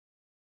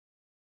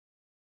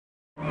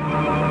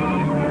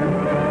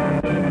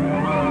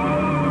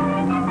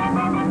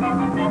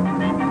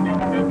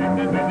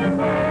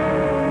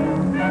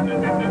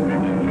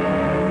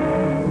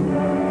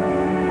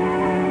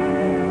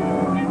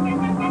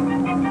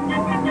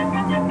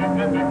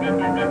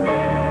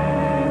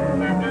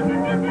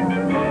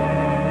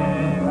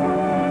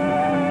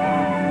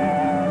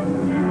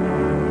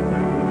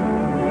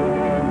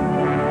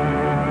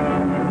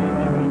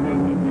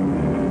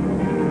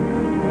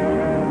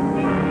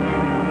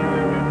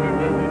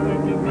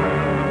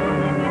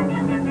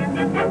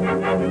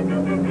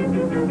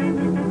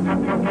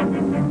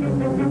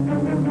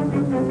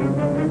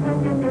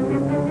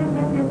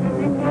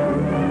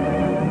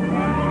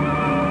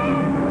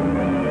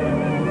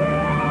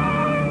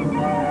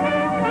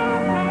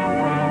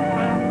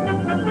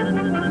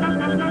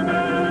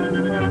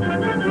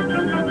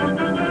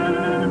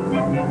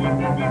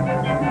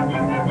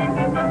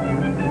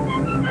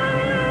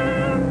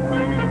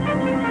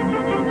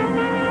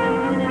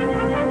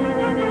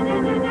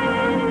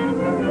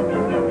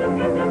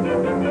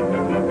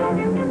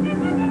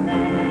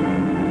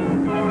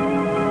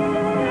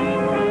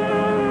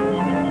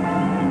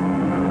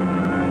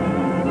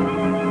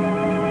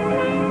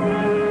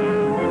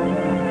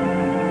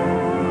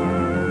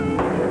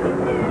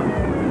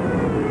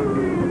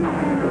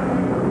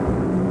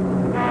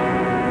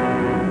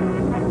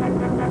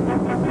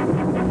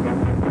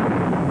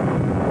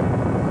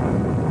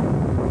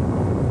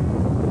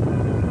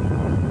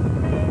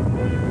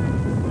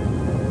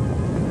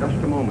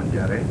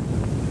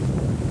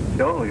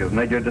You've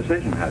made your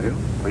decision, have you?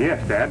 Well,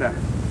 yes, Dad.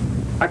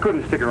 I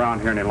couldn't stick around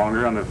here any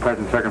longer under the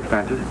present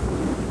circumstances.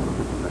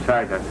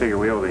 Besides, I figure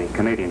we owe the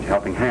Canadians a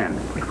helping hand.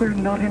 But we're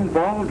not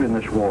involved in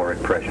this war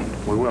at present.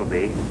 We will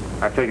be.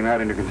 I've taken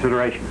that into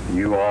consideration.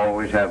 You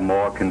always have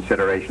more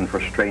consideration for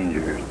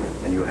strangers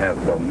than you have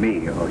for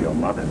me or your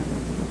mother.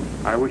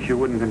 I wish you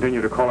wouldn't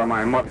continue to call her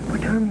my mother.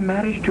 But her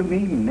marriage to me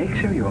makes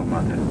her your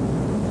mother.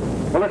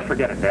 Well, let's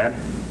forget it, Dad.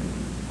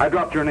 I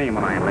dropped your name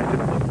when I enlisted.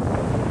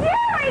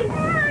 Jerry!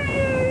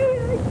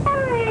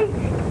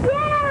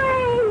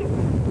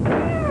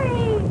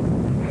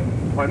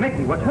 Why,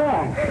 Mickey, what's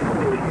wrong?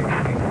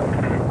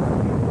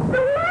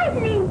 The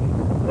lightning!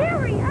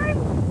 Jerry, I'm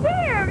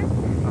scared.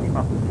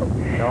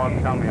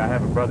 Don't tell me I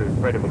have a brother who's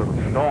afraid of a little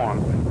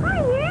storm. I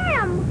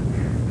am.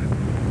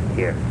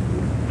 Here,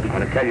 I'm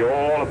going to tell you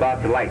all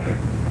about the lightning.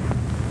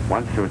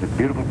 Once there was a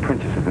beautiful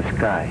princess of the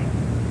sky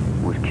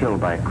who was killed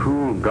by a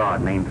cruel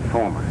god named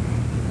Thormer.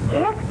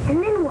 Yes,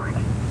 and then what?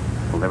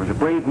 Well, there was a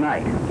brave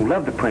knight who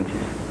loved the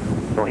princess.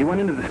 So he went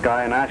into the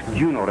sky and asked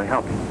Juno to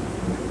help him.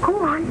 Go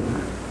on.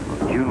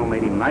 Juno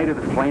made him knight of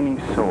the flaming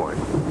sword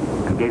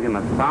and gave him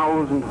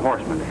 1,000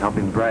 horsemen to help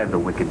him drive the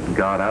wicked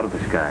god out of the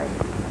sky.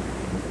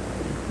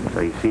 So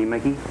you see,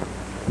 Mickey,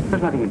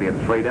 there's nothing to be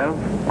afraid of.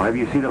 Whenever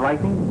you see the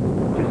lightning,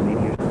 just see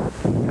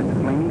yourself like the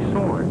flaming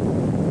sword.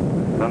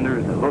 Thunder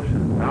is the hoofs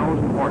of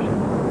 1,000 horses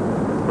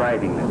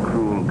driving the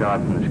cruel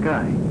god from the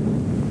sky.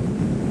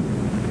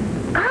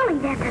 Golly,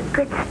 that's a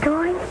good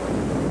story.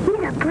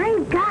 He's a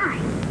brave guy.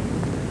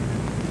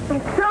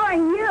 And so are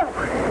you.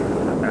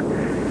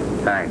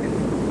 Thanks.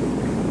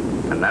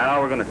 And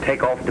now we're going to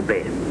take off to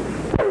bed.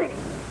 Wait a minute.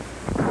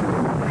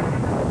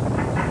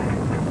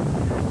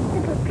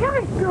 The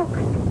propeller's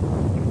broken.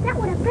 If that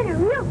would have been a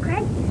real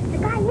crash, the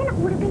guy in it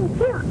would have been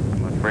killed.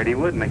 I'm afraid he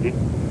would, Mickey.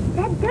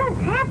 That does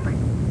happen.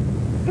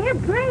 They're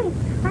brave,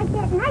 like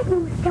that knight you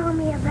was telling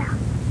me about.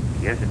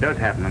 Yes, it does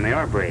happen, and they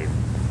are brave.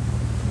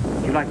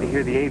 Would you like to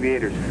hear the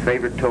aviator's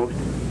favorite toast?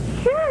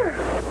 Sure.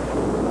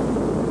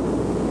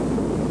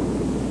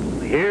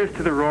 Here's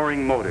to the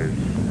roaring motors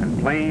and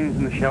planes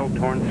in the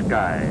shell-torn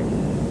skies.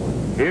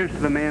 Here's to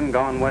the men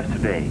gone west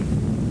today,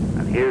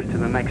 and here's to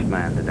the next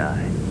man to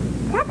die.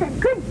 That's a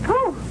good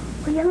poem.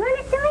 Will you learn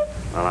it to me?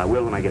 Well, I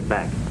will when I get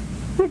back.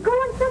 You're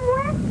going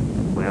somewhere?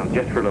 Well,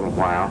 just for a little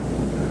while.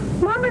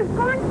 Mama's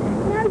gone,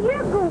 now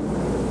you're going.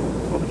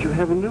 Oh, but you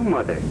have a new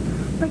mother.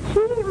 But she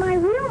ain't my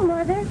real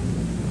mother.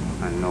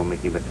 I know,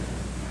 Mickey, but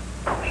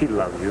she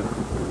loves you.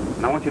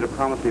 And I want you to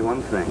promise me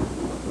one thing.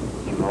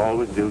 You'll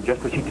always do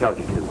just what she tells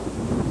you to.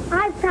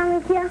 I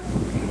promise you,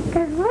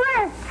 because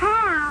we're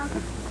pals.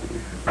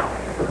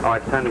 Oh,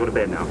 it's time to go to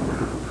bed now.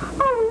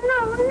 Oh,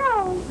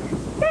 no.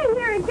 Stay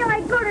here until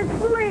I go to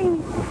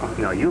sleep.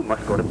 No, you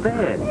must go to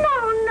bed.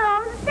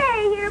 No,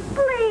 stay here,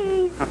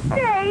 please.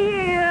 Stay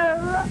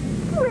here.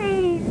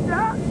 Please.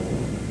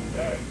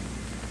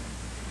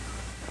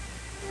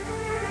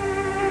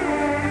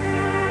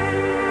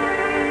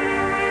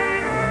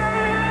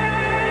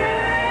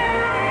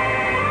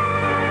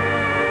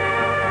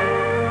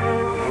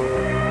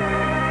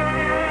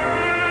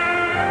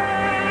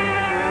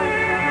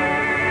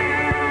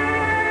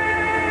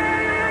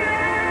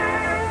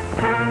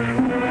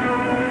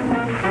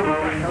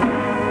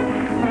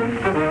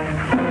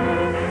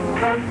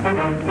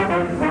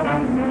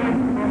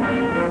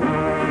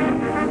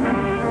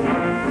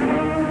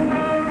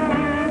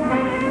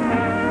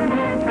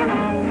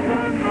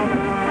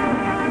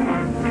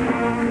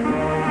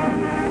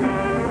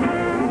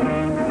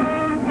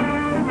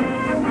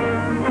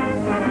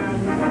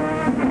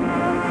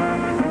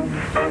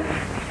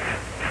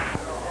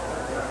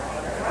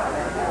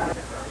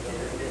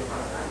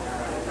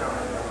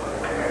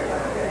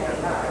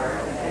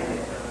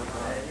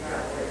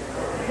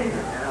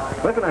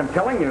 Listen, I'm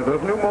telling you,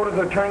 those new motors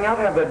are turning out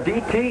to have the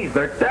DTs.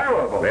 They're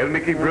terrible. Well,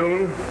 Mickey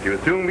Brune, you'll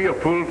soon be a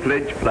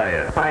full-fledged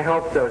flyer. I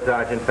hope so,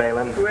 Sergeant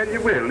Phelan. Well,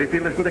 you will if you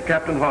listen to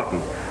Captain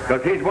Horton,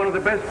 because he's one of the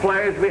best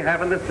flyers we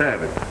have in the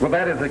service. Well,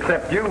 that is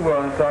except you,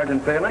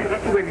 Sergeant Phelan.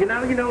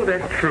 Well, you know,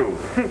 that's true.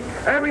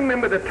 I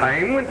remember the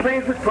time when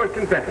planes was first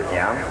invented.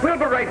 Yeah? Well,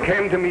 the Wright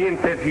came to me and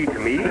said he to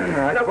me.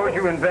 I suppose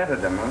you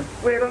invented them, huh?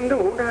 Well,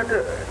 no, not,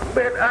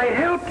 but I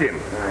helped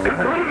him.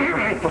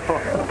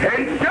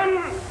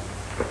 Attention!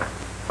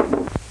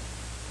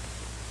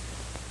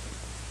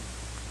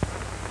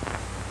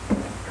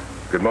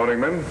 Good morning,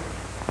 men.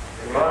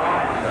 Good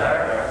morning,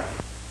 sir.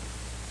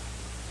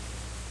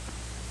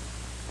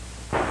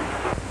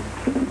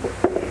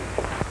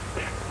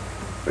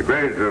 The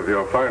grades of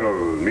your final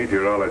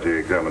meteorology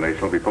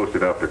examination will be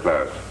posted after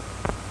class.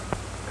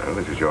 Now,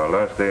 this is your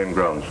last day in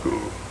ground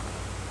school.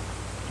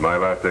 It's my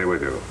last day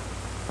with you.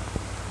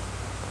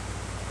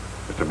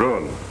 Mr.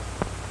 Brune.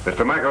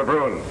 Mr. Michael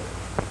Brune.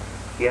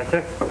 Yes,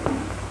 sir?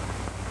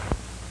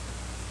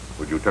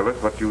 Would you tell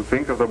us what you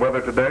think of the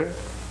weather today?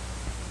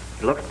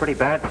 It looks pretty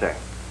bad, sir.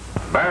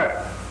 Bad.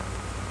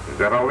 Is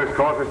that all this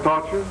course has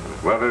taught you?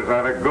 Whether it's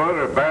either good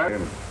or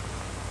bad?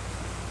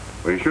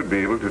 We should be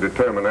able to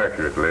determine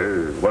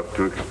accurately what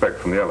to expect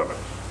from the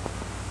elements.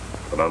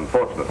 But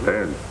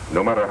unfortunately,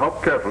 no matter how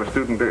careful a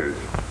student is,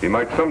 he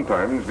might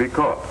sometimes be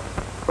caught.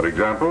 For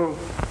example,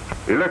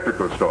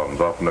 electrical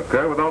storms often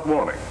occur without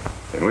warning,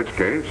 in which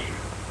case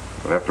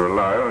you'll have to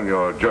rely on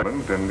your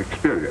judgment and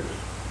experience.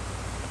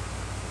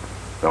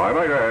 Now, I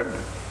might add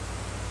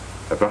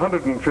that the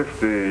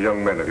 150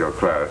 young men of your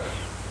class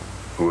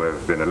who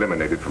have been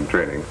eliminated from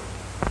training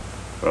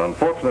are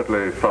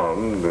unfortunately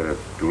found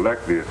to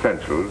lack the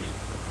essentials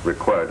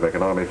required to make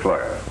an Army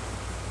flyer.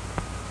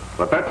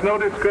 But that's no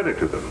discredit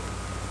to them.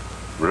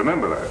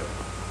 Remember that.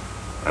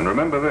 And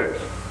remember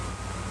this,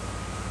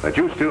 that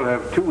you still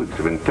have 2 weeks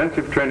of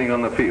intensive training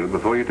on the field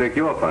before you take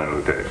your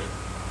final test.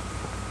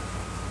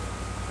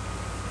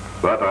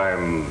 But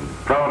I'm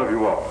proud of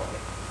you all.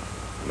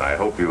 And I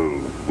hope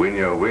you'll win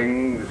your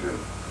wings and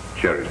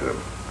cherish them.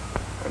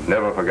 And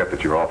never forget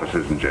that you're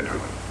officers and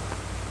gentlemen.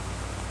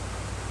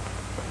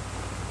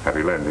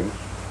 Happy landings.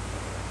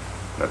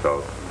 That's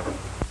all.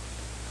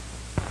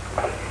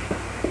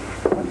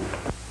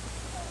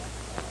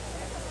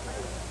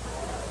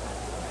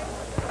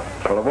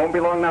 Well, it won't be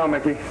long now,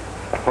 Mickey.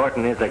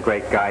 Horton is a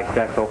great guy,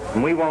 Cecil,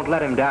 and we won't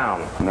let him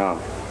down. No.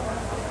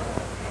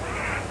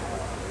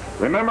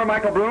 Remember,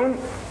 Michael Brune,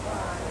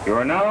 you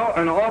are now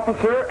an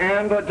officer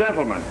and a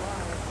gentleman.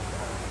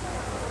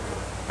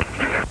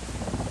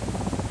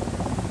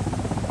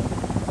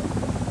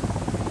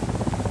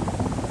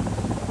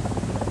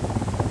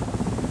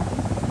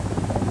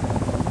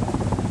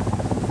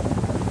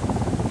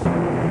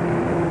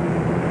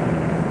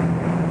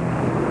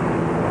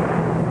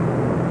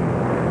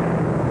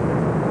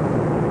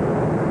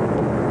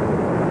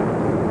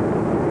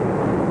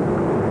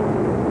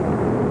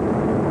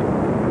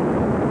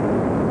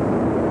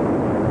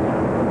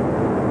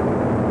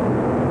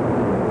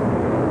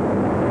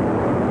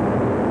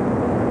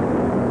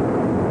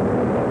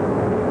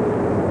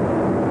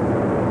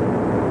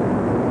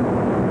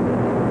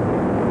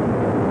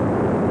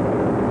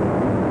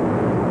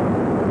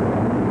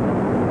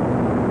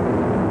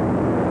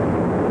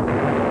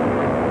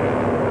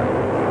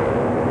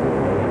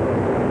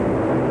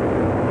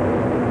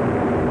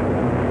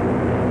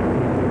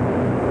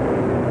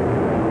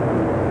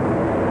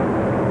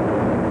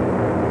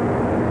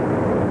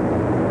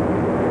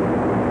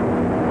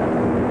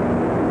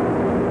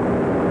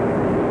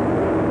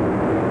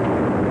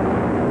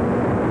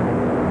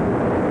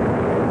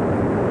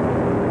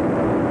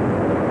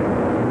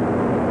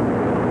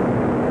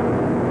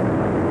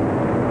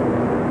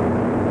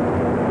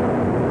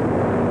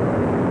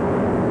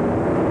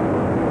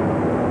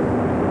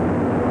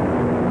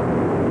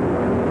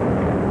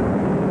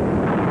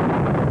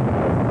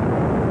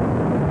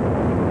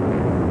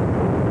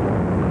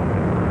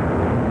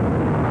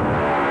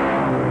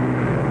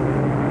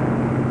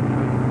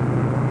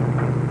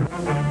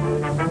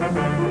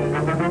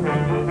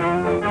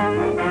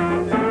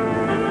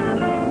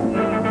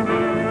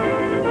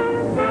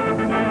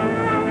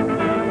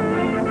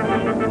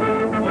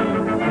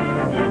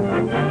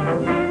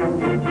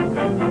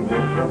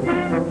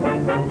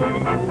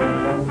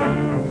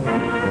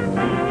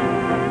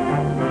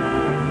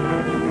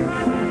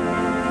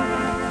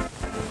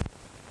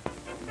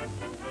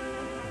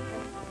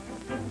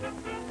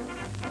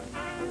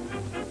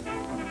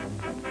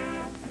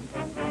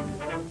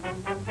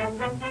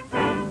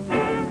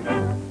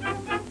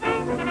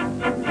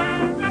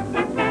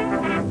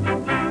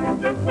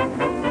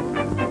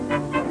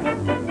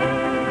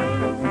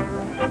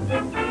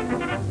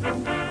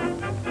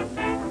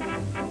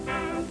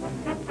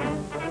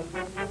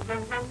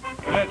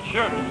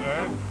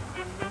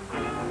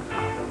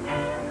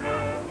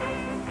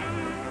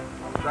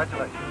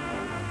 Congratulations.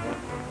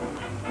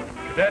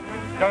 Cadet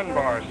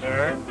Dunbar,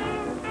 sir.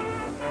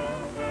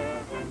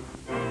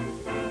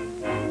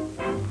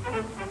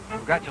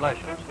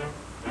 Congratulations.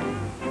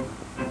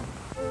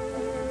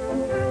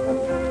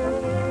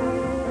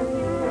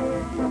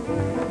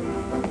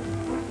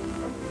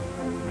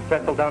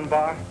 Cecil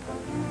Dunbar.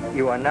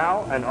 You are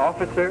now an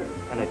officer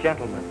and a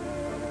gentleman.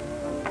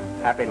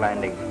 Happy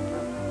landing.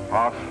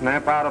 Oh,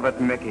 snap out of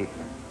it, Mickey.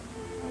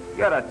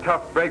 You had a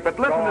tough break, but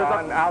listen, Go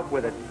on, out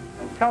with it.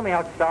 Tell me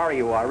how sorry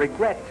you are.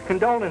 Regrets,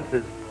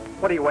 condolences.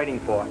 What are you waiting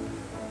for?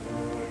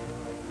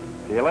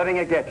 You're letting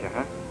it get you,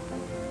 huh?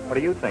 What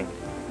do you think?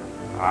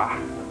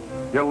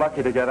 You're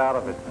lucky to get out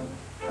of it.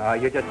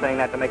 You're just saying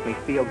that to make me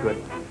feel good.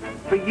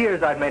 For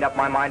years I've made up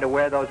my mind to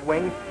wear those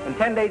wings, and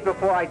 10 days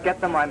before I get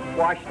them, I'm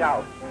washed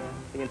out.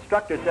 The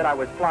instructor said I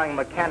was flying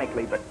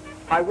mechanically, but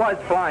I was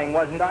flying,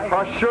 wasn't I?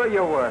 Oh, sure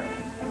you were.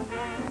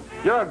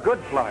 You're a good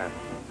flyer.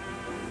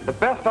 The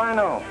best I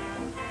know.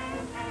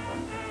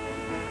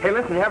 Hey,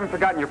 listen, you haven't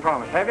forgotten your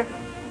promise, have you?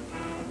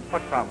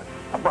 What promise?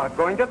 About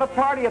going to the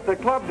party at the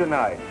club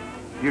tonight.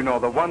 You know,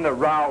 the one that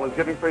Raoul is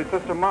giving for his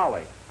sister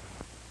Molly.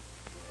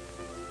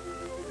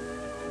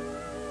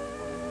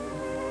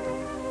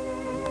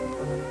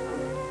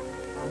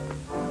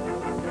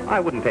 I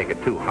wouldn't take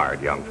it too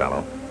hard, young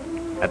fellow.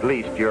 At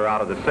least you're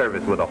out of the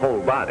service with a whole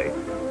body,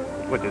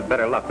 which is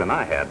better luck than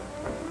I had.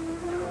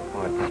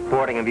 Well, it's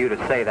sporting of you to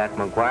say that,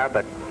 McGuire,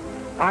 but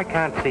I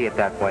can't see it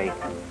that way.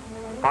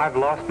 I've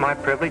lost my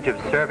privilege of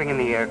serving in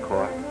the Air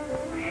Corps.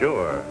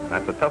 Sure,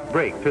 that's a tough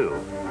break, too.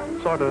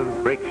 Sort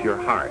of breaks your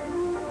heart.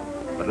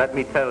 But let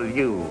me tell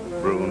you,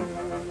 Brune,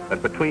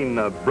 that between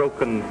a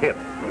broken hip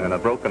and a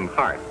broken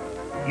heart,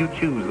 you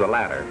choose the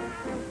latter.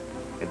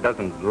 It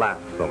doesn't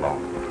last so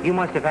long. You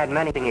must have had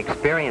many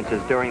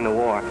experiences during the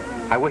war.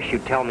 I wish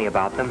you'd tell me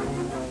about them.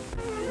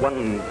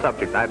 One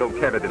subject I don't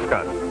care to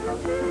discuss.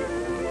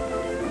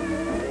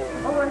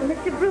 Oh,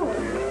 Mr. Brune.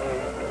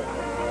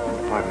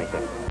 Pardon me,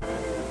 sir.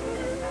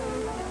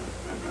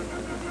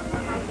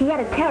 He had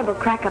a terrible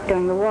crack-up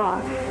during the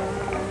war.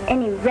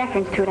 Any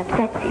reference to it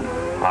upsets him.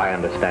 I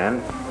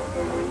understand.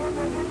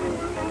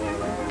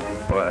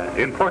 Well,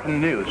 important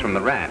news from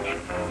the ranch.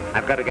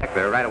 I've got to get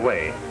there right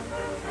away.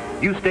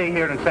 You stay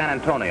here in San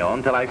Antonio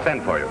until I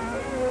send for you.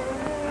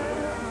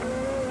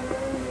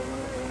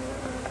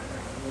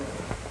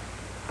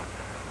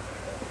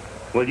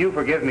 Will you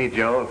forgive me,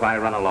 Joe, if I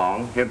run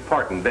along?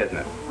 Important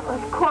business.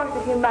 Of course,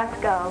 if you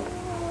must go.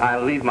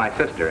 I'll leave my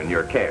sister in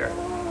your care.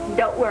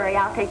 Don't worry,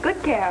 I'll take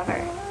good care of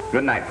her.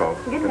 Good night,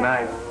 folks. Good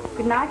night.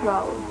 Good night,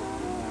 Raoul.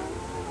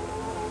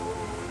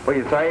 Well,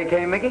 you sorry you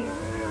came, Mickey?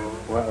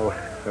 Well,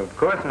 of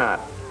course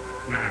not.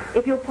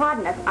 If you'll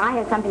pardon us, I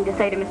have something to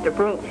say to Mr.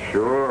 Brune.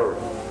 Sure.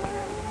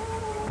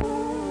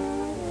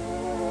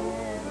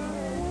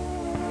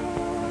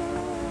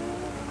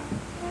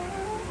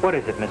 What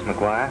is it, Miss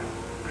McGuire?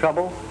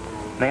 Trouble?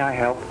 May I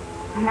help?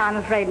 No, I'm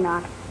afraid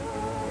not.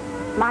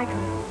 Michael.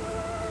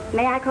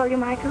 May I call you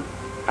Michael?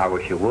 I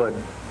wish you would.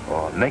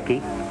 Or Mickey.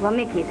 Well,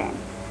 Mickey, then.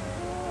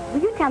 Will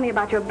you tell me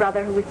about your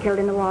brother who was killed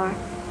in the war?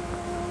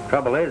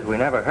 Trouble is, we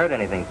never heard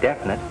anything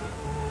definite.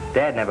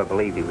 Dad never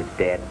believed he was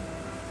dead.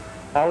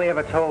 All he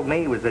ever told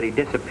me was that he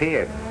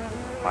disappeared.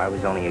 I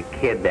was only a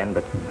kid then,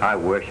 but I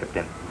worshipped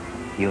him.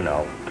 You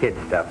know, kid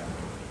stuff.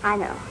 I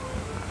know.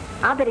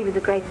 I'll bet he was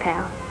a great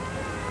pal.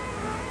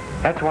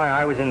 That's why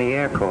I was in the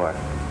Air Corps.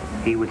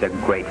 He was a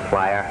great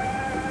flyer.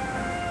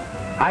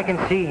 I can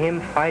see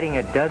him fighting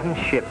a dozen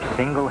ships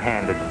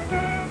single-handed.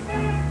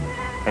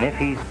 And if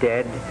he's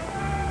dead,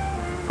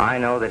 I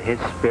know that his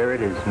spirit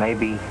is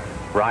maybe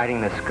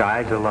riding the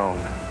skies alone.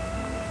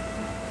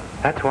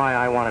 That's why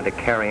I wanted to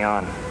carry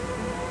on.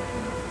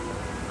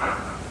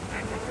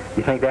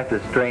 You think that's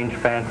a strange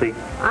fancy?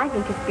 I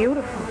think it's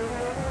beautiful.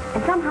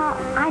 And somehow,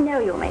 I know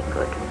you'll make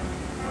good.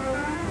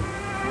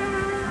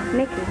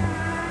 Mickey,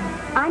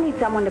 I need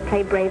someone to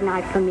play Brave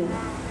Knight for me.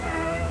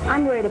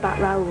 I'm worried about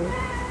Raoul.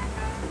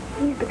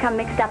 He's become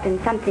mixed up in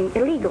something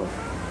illegal.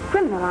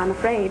 Criminal, I'm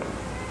afraid.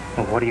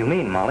 Well, what do you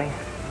mean, Molly?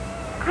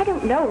 I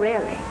don't know,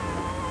 really.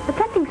 But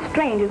something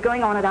strange is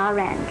going on at our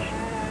ranch.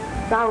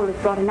 Raoul has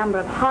brought a number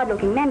of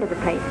hard-looking men to the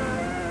place.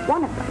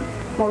 One of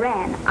them,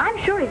 Moran, I'm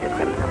sure he's a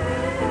criminal.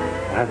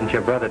 Hasn't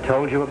your brother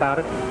told you about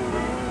it?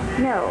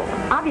 No.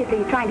 Obviously,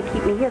 he's trying to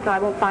keep me here so I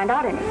won't find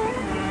out anything.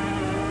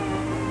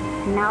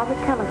 And now the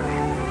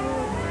telegram.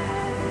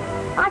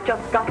 I've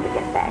just got to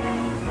get back.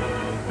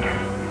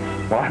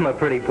 Well, I'm a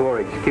pretty poor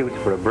excuse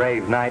for a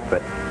brave knight,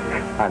 but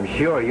I'm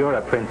sure you're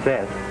a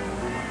princess.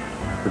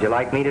 Would you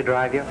like me to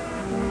drive you?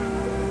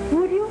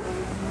 Would you?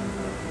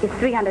 It's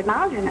 300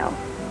 miles, you know.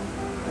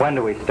 When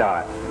do we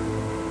start?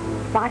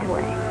 Right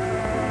away.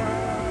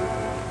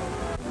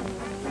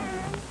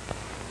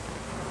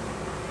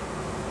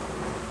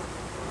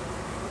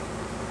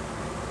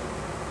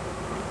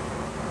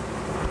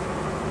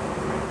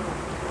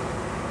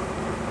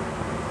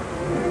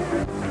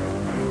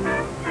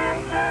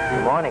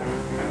 Good morning,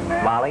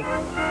 Molly.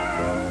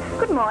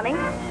 Good morning,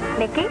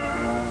 Mickey.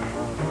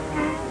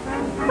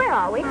 Where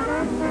are we?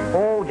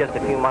 Oh, just a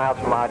few miles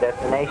from our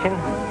destination.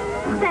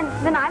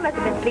 Then I must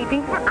have been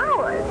sleeping for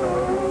hours.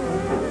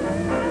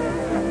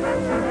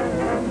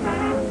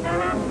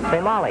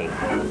 Say, Molly,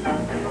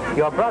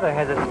 your brother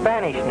has a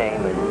Spanish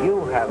name and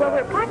you have Well,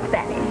 we're part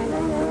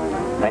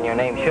Spanish. Then your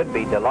name should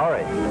be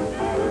Dolores.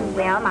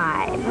 Well,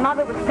 my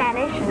mother was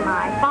Spanish and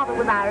my father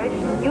was Irish.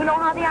 You know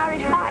how the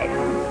Irish fight.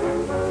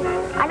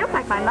 I look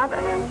like my mother.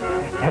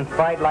 And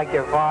fight like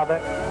your father?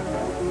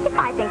 If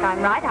I think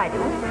I'm right, I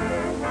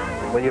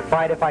do. Will you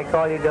fight if I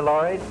call you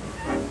Dolores?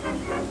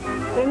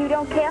 Then you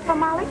don't care for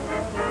Molly?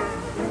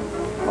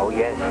 Oh,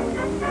 yes.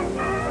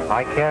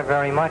 I care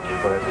very much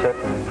for a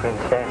certain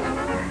princess.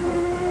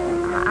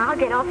 I'll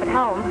get off at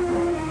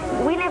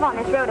home. We live on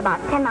this road about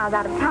 10 miles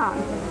out of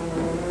town.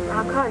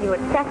 I'll call you at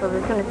Cecil's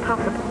as soon as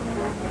possible.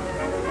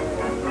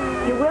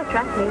 You will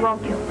trust me,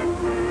 won't you?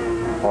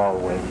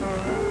 Always.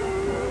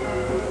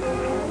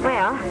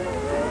 Well,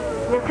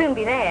 we'll soon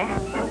be there.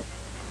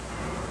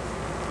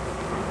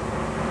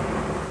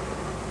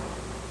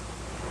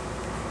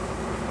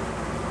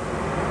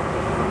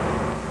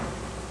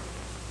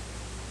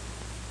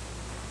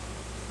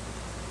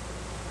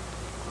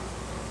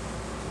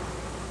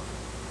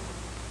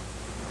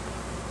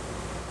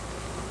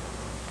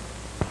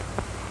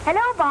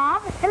 Hello,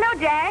 Bob. Hello,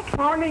 Jack.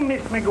 Morning,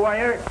 Miss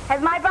McGuire.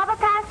 Has my brother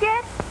passed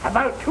yet?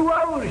 About 2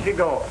 hours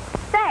ago.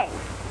 Thanks.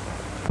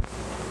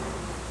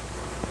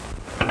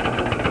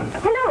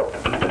 Hello.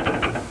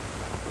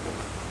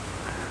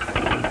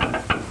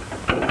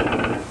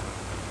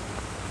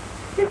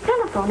 This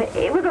telephone,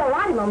 it was all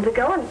right a moment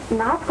ago, and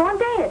now it's gone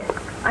dead.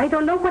 I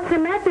don't know what's the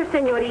matter,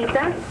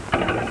 senorita.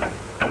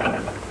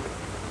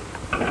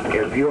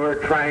 If you're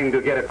trying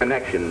to get a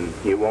connection,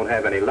 you won't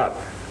have any luck.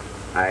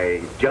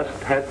 I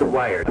just had the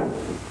wire.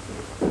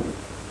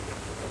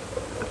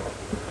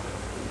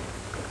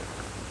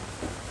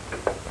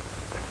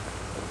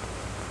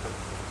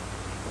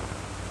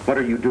 What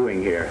are you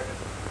doing here?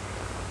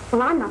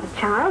 Well, I'm not a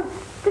child.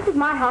 This is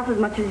my house as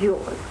much as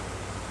yours.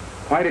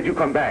 Why did you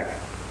come back?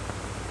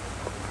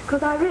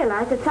 Because I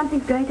realized that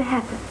something's going to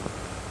happen.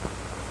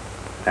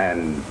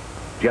 And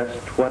just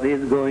what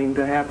is going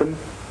to happen?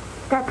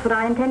 That's what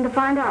I intend to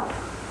find out.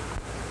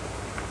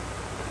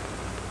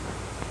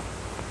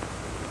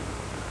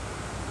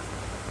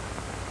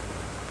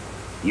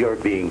 You're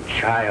being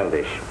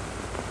childish.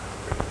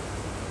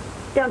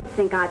 Don't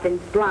think I've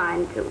been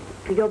blind to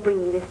your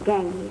bringing this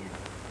gang here.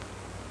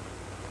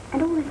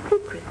 And all this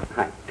secret.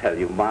 I tell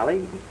you,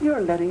 Molly,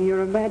 you're letting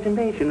your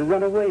imagination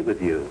run away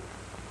with you.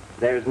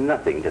 There's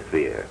nothing to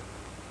fear.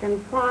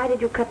 Then why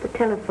did you cut the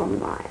telephone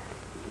wire?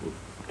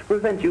 To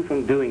prevent you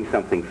from doing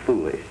something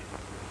foolish.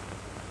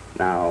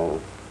 Now,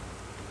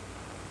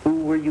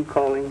 who were you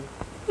calling?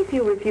 If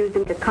you refuse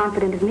to be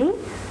confident of me,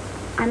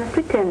 I must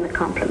return the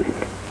compliment.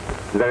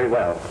 Very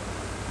well.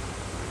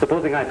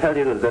 Supposing I tell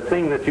you that the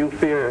thing that you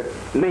fear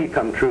may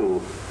come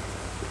true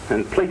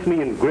and place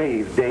me in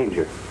grave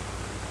danger.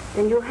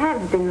 Then you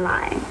have been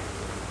lying.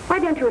 Why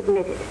don't you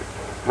admit it?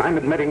 I'm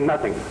admitting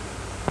nothing.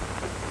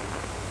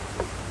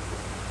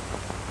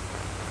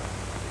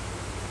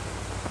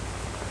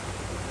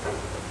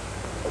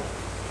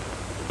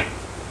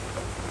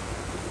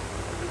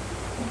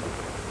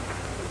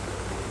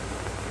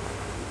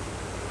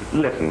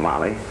 Listen,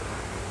 Molly.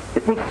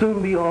 It will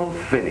soon be all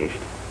finished.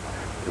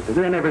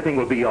 Then everything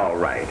will be all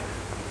right.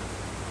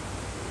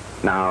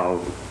 Now,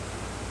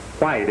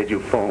 why did you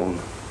phone?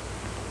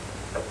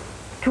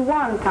 To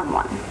warn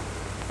someone.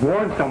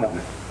 Warn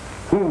someone?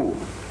 Who?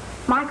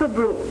 Michael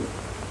Broom.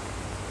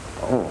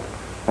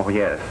 Oh,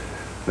 yes,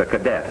 the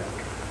cadet.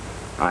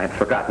 I had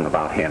forgotten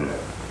about him.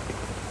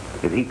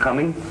 Is he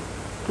coming?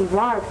 He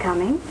was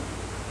coming.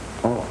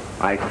 Oh,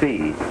 I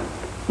see.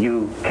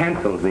 You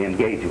canceled the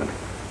engagement.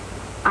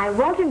 I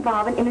won't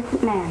involve an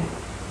innocent man.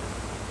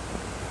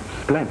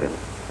 Splendid.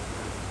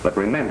 But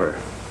remember,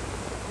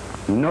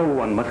 no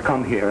one must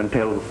come here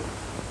until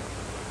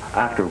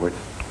afterwards.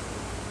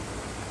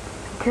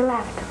 Till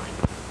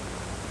afterwards.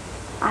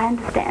 I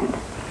understand.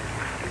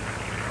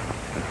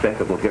 A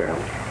sensible girl.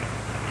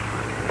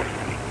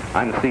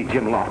 I must see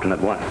Jim Lofton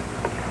at once.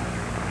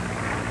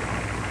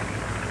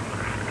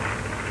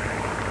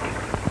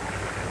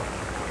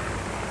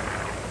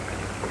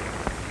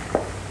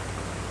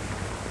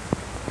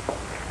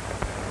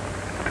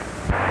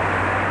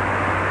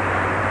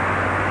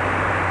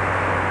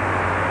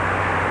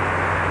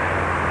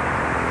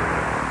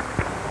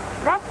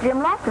 That's Jim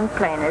Lofton's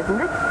plane,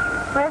 isn't it?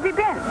 Where has he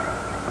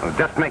been?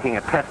 Just making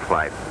a test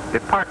flight.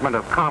 Department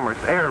of Commerce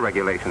Air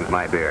Regulations,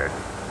 my dear.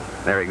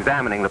 They're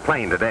examining the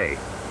plane today.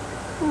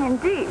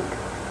 Indeed.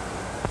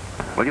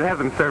 Will you have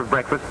them serve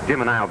breakfast?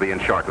 Jim and I will be in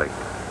shortly.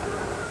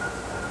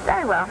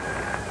 Very well.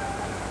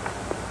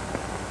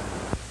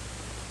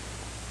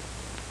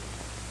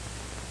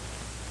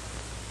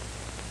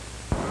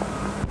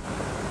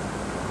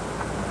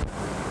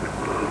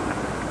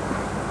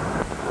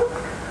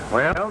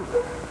 Well,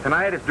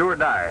 tonight it's do or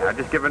die. I've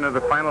just given her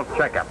the final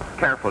checkup.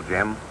 Careful,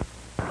 Jim.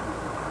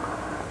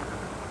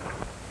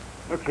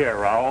 Look here,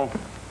 Raoul.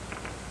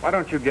 Why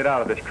don't you get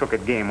out of this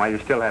crooked game while you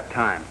still have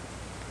time?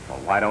 Well,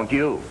 why don't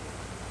you?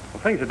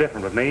 Well, things are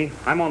different with me.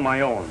 I'm on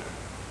my own.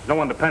 There's no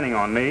one depending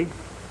on me.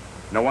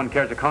 No one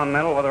cares a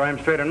continental whether I'm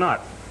straight or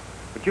not.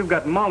 But you've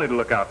got Molly to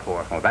look out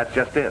for. Oh, that's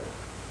just it.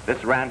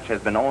 This ranch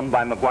has been owned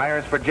by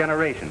McGuire's for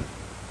generations.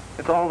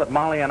 It's all that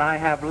Molly and I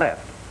have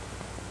left.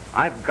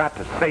 I've got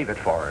to save it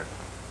for her.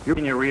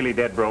 You're really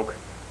dead broke.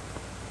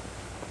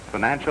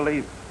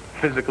 Financially,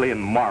 physically,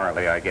 and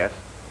morally, I guess.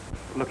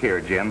 Look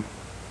here, Jim.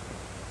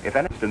 If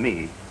anything's to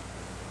me,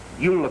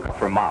 you look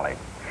for Molly.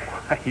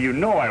 You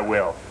know I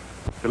will.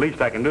 It's the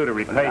least I can do to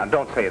repay. Now,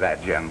 don't say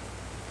that, Jim.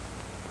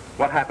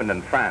 What happened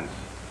in France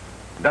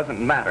doesn't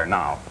matter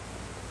now.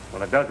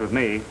 Well, it does with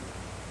me.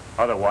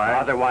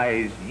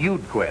 Otherwise,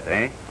 you'd quit,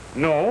 eh?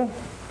 No.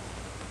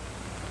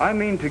 I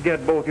mean to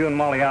get both you and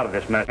Molly out of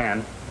this mess.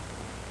 And,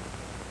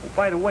 oh,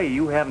 by the way,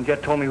 you haven't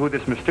yet told me who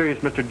this mysterious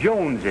Mr.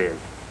 Jones is.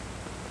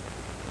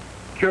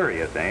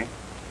 Curious, eh?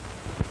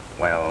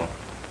 Well,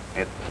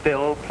 it's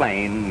still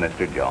plain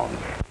Mr. Jones.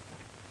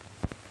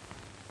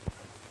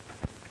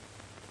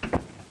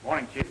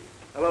 Morning, Chief.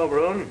 Hello,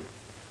 Brune.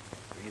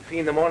 Have you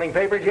seen the morning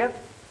papers yet?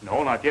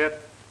 No, not yet.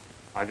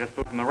 I just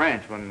looked from the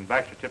ranch when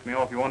Baxter tipped me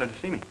off you wanted to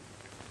see me.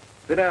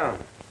 Sit down.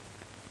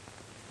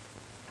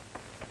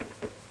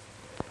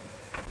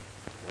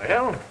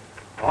 Well,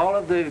 all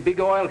of the big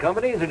oil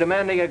companies are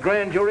demanding a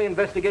grand jury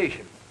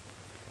investigation.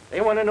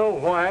 They want to know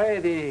why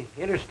the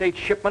interstate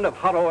shipment of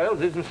hot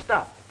oils isn't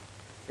stopped.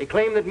 They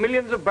claim that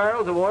millions of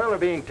barrels of oil are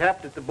being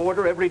tapped at the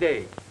border every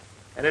day,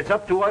 and it's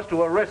up to us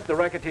to arrest the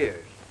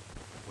racketeers.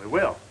 We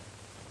will.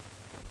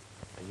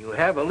 And you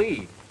have a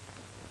lead.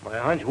 My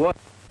hunch was...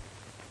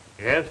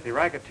 Yes, the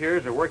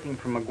racketeers are working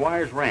for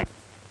McGuire's ranch.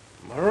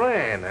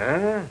 Moran,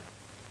 huh?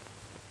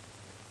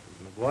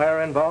 Is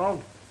McGuire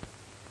involved?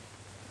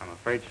 I'm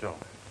afraid so.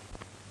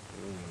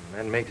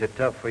 That makes it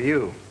tough for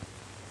you.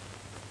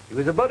 He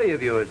was a buddy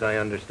of yours, I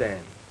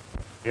understand.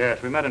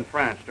 Yes, we met in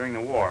France during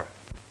the war.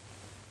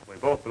 We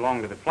both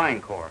belonged to the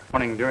Flying Corps.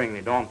 Running during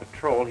the dawn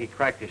patrol, he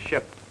cracked his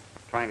ship,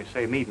 trying to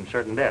save me from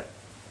certain death.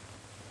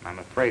 I'm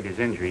afraid his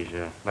injuries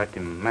left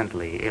him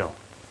mentally ill.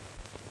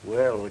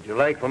 Well, would you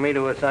like for me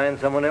to assign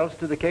someone else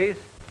to the case?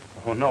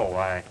 Oh, no,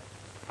 I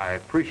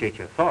appreciate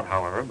your thought,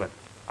 however, but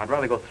I'd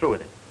rather go through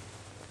with it.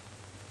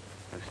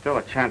 There's still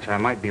a chance I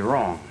might be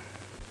wrong.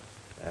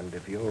 And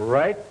if you're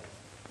right?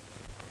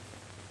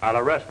 I'll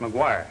arrest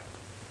McGuire.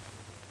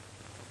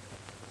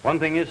 One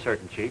thing is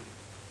certain, Chief.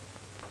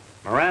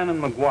 Moran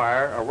and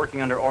McGuire are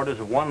working under orders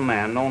of one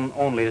man known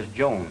only as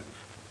Jones.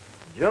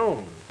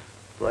 Jones?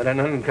 What an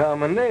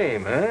uncommon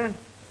name, huh?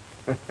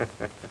 Does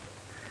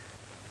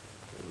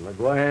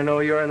McGuire know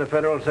you're in the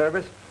Federal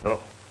Service? No.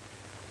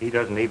 He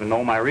doesn't even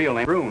know my real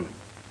name, Brune.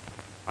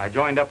 I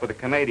joined up with the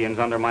Canadians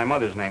under my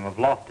mother's name of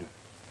Lofton.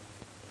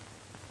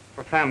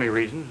 For family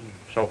reasons and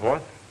so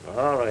forth.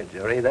 All right,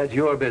 Jerry, that's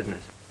your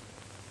business.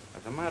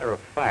 As a matter of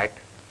fact,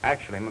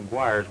 actually,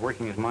 McGuire's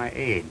working as my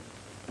aide.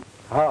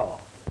 How?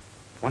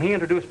 When he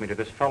introduced me to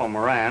this fellow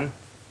Moran,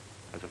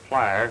 as a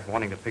flyer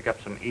wanting to pick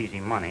up some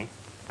easy money,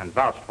 and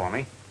vouched for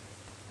me,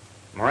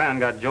 Moran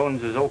got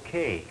Jones's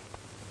okay.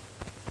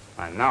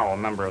 I'm now a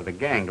member of the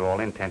gang to all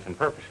intents and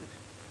purposes.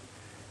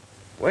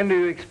 When do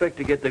you expect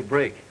to get the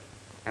break?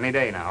 Any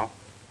day now.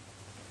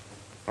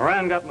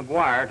 Moran got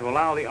McGuire to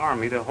allow the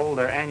Army to hold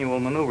their annual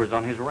maneuvers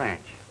on his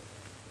ranch.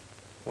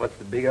 What's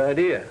the big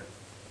idea?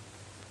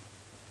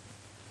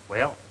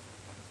 Well,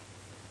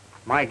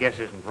 my guess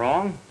isn't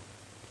wrong.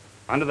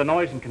 Under the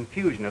noise and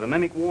confusion of the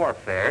mimic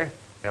warfare,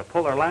 they'll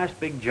pull their last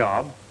big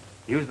job,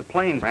 use the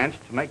planes ranch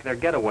to make their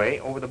getaway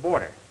over the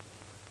border.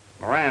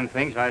 Moran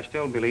thinks I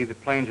still believe the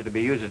planes are to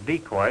be used as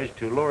decoys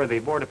to lure the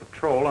border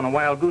patrol on a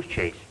wild goose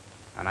chase,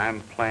 and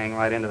I'm playing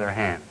right into their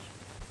hands.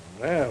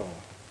 Well,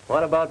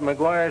 what about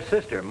McGuire's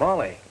sister,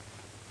 Molly?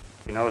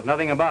 She knows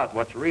nothing about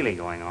what's really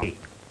going on.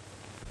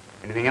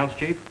 Anything else,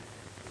 Chief?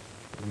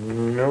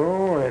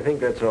 No, I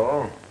think that's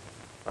all.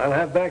 I'll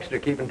have Baxter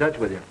keep in touch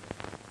with you.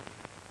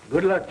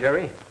 Good luck,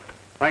 Jerry.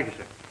 Thank you,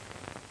 sir.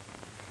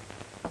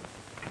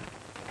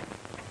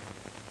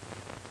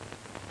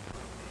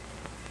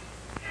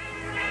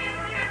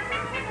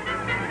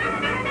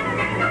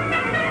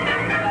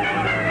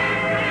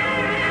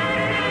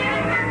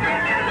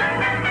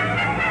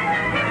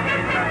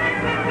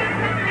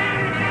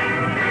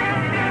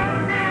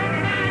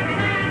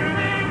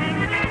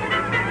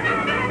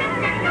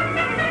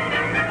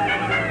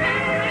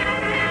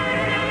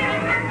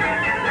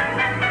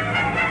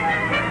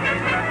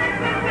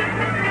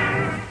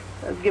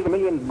 Give $1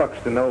 million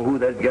to know who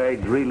that guy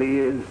really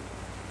is.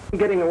 I'm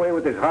getting away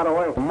with this hot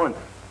oil for months.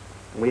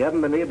 We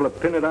haven't been able to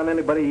pin it on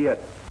anybody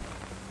yet.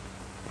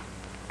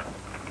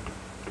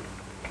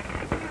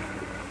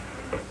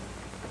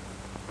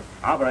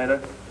 Operator,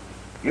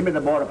 give me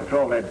the Border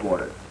Patrol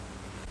headquarters.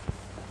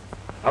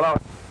 Hello.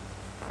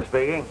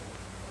 Speaking.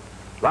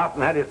 Lofton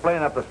had his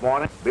plane up this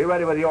morning. Be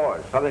ready with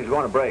yours. Something's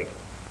going to break.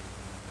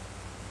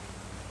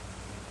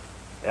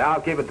 Yeah,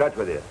 I'll keep in touch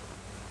with you.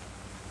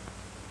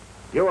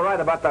 You were right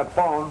about that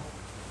phone.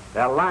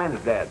 That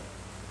line's dead.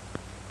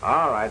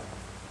 All right.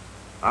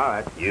 All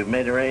right. You've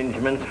made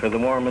arrangements for the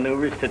war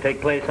maneuvers to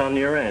take place on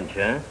your ranch,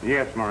 huh?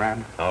 Yes,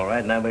 Moran. All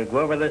right, now we'll go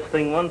over this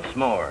thing once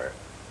more,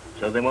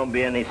 so there won't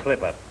be any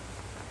slip-up.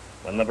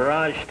 When the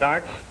barrage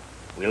starts,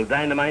 we'll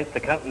dynamite the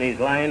company's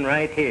line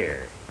right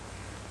here.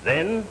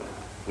 Then,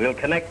 we'll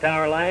connect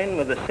our line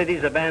with the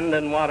city's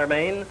abandoned water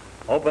main,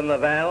 open the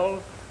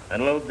valve,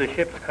 and load the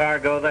ship's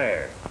cargo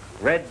there.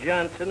 Red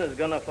Johnson is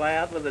going to fly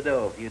out with the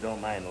dough, if you don't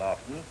mind,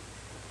 Lofton.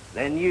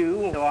 Then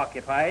you, who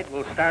occupy it,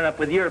 will start up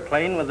with your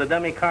plane with the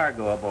dummy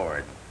cargo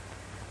aboard.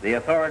 The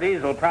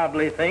authorities will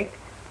probably think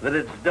that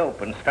it's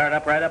dope and start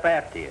up right up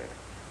after you.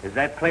 Is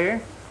that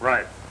clear?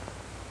 Right.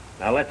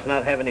 Now let's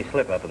not have any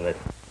slip-up in this.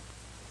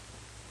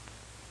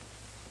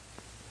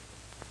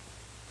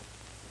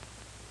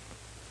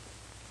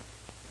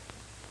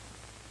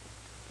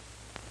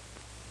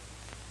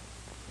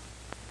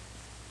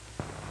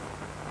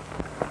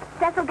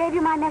 Cecil gave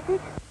you my message?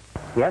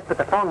 Yes, but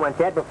the phone went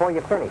dead before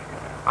you finished.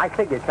 I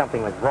figured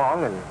something was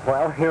wrong, and,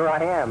 well, here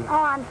I am.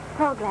 Oh, I'm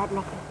so glad,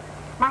 Mickey.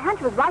 My hunch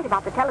was right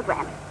about the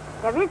telegram.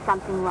 There is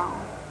something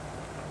wrong.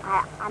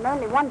 I'm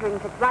only wondering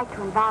if it's right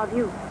to involve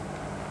you.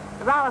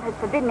 The Rowell has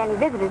forbidden any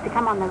visitors to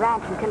come on the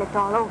ranch until it's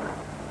all over.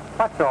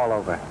 What's all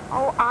over?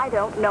 Oh, I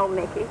don't know,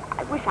 Mickey.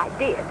 I wish I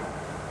did.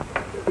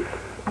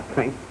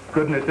 Thank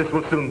goodness this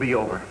will soon be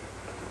over.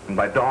 And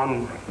by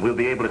dawn, we'll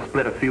be able to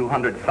split a few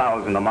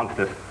 100,000 amongst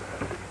us.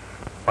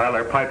 While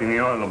they're piping the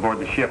oil aboard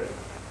the ship,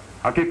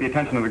 I'll keep the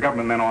attention of the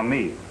government men on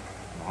me.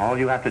 All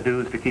you have to do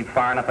is to keep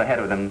far enough ahead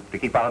of them to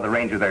keep out of the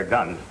range of their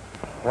guns.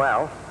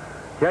 Well,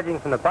 judging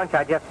from the bunch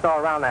I just saw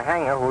around the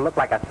hangar who look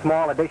like a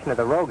small addition to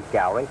the rogues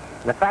gallery,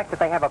 and the fact that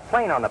they have a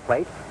plane on the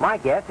plate, my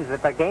guess is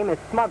that their game is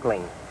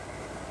smuggling.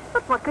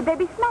 But what could they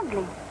be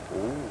smuggling?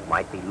 Ooh,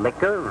 might be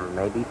liquor, or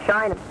maybe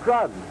China,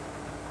 drugs.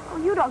 Oh,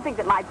 you don't think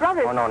that my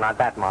brothers... Oh, no, not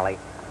that, Molly.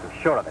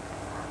 I'm sure of it.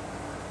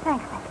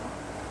 Thanks, Mickey.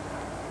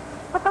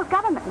 But those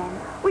government men,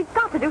 we've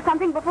got to do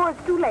something before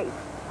it's too late.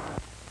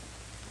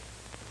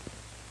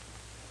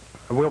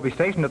 We'll be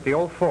stationed at the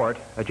old fort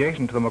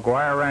adjacent to the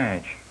McGuire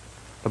Ranch.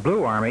 The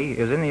Blue Army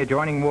is in the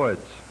adjoining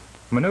woods.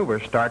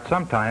 Maneuvers start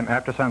sometime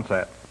after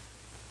sunset.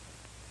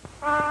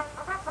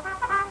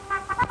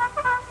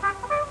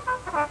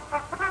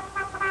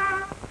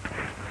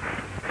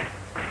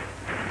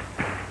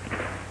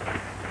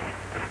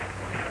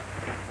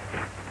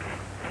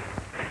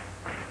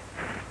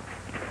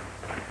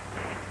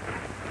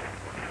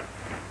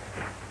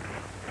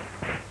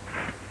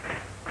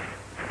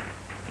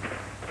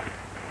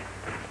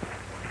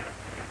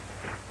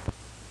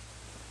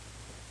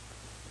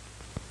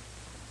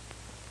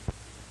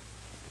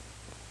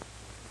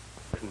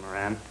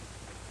 Moran.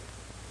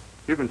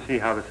 You can see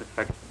how this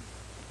affects...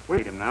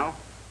 Wait him now.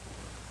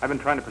 I've been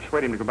trying to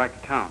persuade him to go back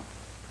to town.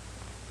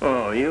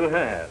 Oh, you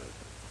have?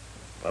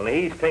 Well,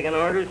 he's taken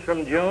orders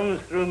from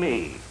Jones through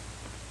me.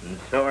 And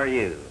so are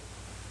you.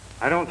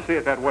 I don't see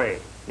it that way.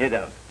 You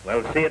don't?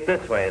 Well, see it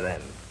this way,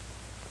 then.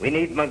 We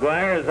need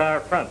McGuire as our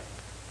front.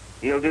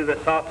 He'll do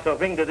the soft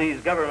soaping to these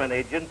government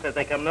agents as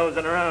they come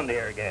nosing around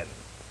here again.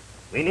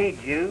 We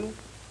need you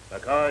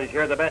because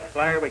you're the best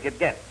flyer we could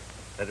get.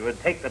 That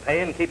would take the pay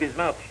and keep his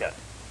mouth shut.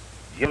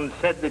 Jim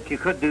said that you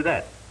could do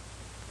that.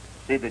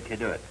 See that you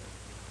do it.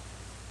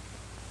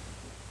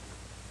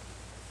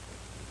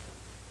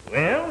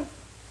 Well,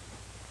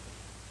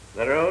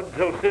 the roads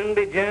will soon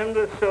be jammed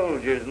with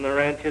soldiers, and the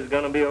ranch is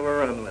going to be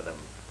overrun with them.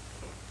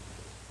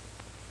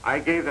 I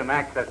gave them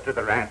access to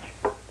the ranch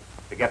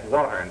to get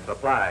water and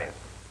supplies.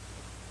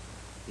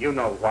 You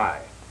know why.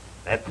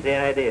 That's the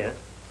idea.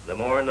 The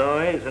more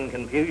noise and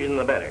confusion,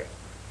 the better.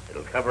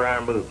 It'll cover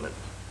our movements.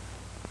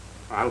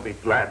 I'll be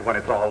glad when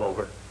it's all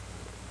over.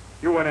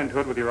 You went into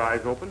it with your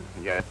eyes open?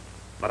 Yes,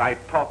 but I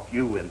talked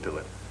you into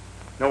it.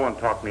 No one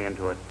talked me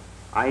into it.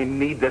 I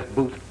need this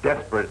boost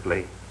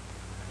desperately,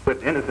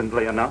 but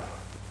innocently enough.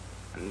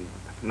 And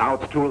now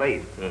it's too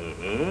late.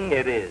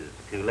 It is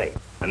too late.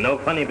 And no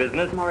funny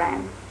business.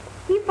 Moran,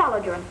 he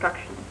followed your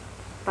instructions,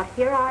 but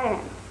here I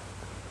am.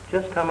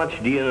 Just how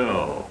much do you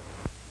know?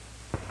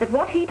 That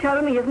what he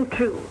told me isn't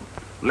true.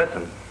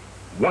 Listen,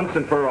 once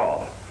and for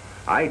all,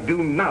 I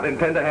do not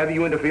intend to have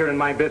you interfere in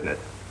my business.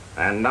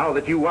 And now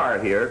that you are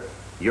here,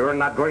 you're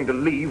not going to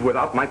leave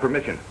without my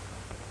permission.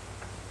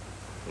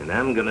 And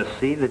I'm going to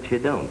see that you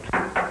don't.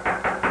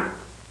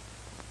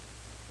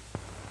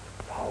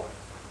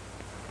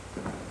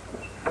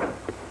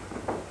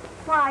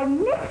 Why,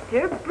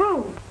 Mr.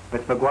 Broom.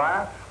 Miss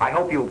McGuire, I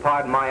hope you'll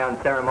pardon my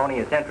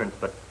unceremonious entrance,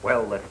 but,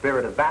 well, the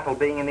spirit of battle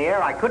being in the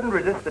air, I couldn't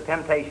resist the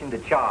temptation to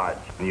charge.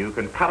 You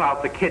can cut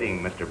out the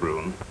kidding, Mr.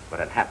 Broom, but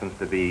it happens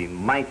to be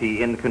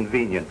mighty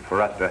inconvenient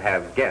for us to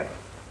have guests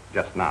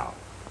just now.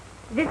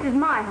 This is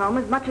my home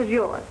as much as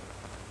yours.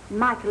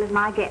 Michael is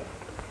my guest.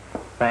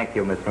 Thank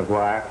you, Miss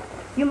McGuire.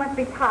 You must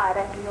be tired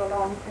after your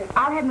long trip.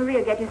 I'll have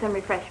Maria get you some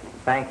refreshments.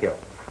 Thank you.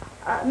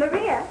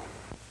 Maria?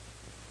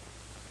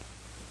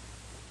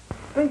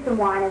 Bring some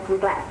wine and some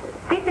glasses.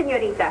 Si,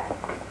 senorita.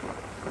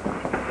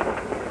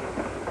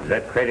 Is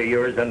that crate of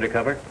yours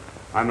undercover?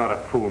 I'm not a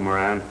fool,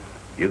 Moran.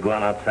 You go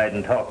on outside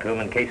and talk to them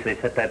in case they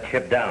set that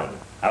ship down.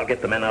 I'll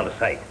get the men out of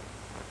sight.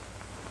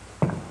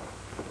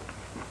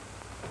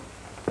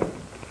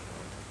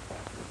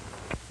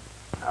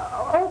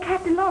 Oh,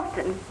 Captain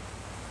Lofton.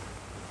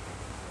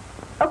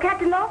 Oh,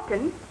 Captain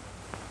Lofton.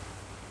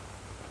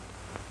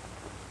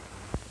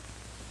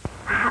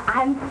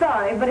 I'm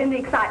sorry, but in the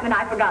excitement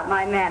I forgot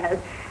my manners.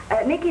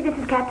 Mickey, this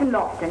is Captain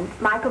Lofton,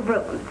 Michael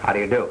Bruins. How do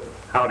you do?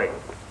 Howdy.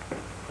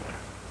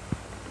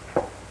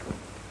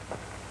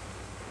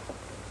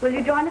 Will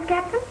you join us,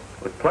 Captain?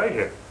 With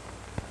pleasure.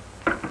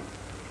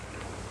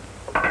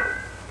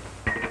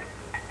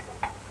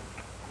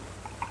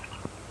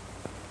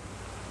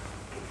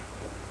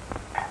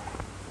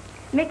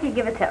 Mickey,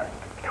 give a toast.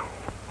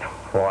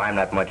 Oh, I'm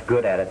not much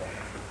good at it.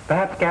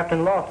 Perhaps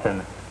Captain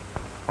Lofton.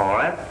 All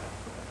right.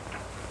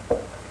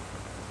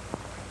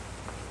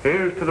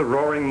 Here's to the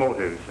roaring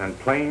motors and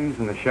planes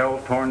in the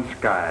shell-torn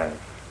skies.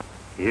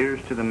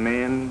 Here's to the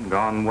men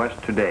gone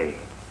west today.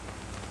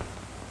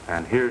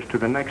 And here's to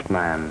the next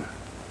man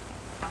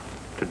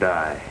to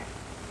die.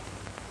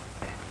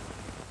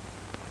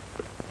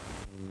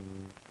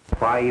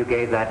 Why you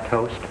gave that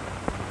toast?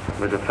 It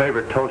was a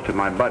favorite toast of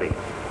my buddy.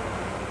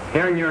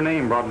 Hearing your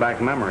name brought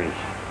back memories.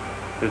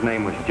 His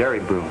name was Jerry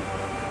Broom.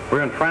 We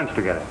were in France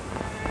together.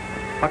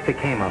 What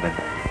became of him?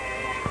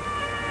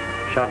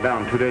 Shot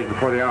down 2 days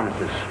before the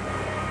armistice.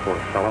 Poor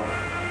fellow.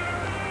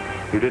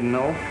 You didn't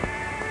know?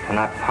 Well,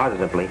 not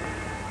positively.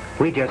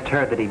 We just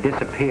heard that he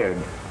disappeared,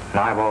 and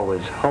I've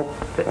always hoped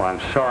that... Well, I'm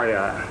sorry.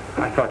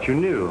 I thought you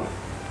knew.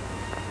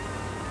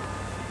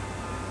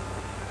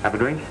 Have a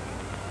drink?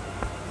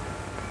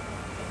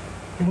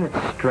 Isn't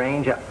it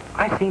strange?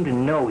 I seem to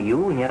know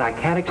you, and yet I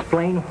can't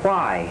explain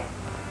why.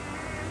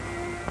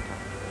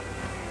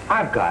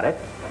 I've got it.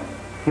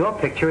 Your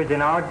picture is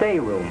in our day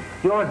room.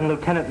 Yours and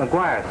Lieutenant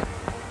McGuire's.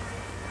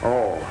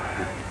 Oh,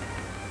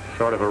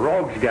 sort of a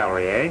rogues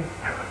gallery, eh?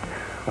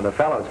 Well, the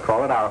fellows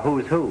call it our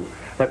who's who.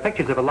 They're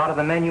pictures of a lot of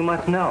the men you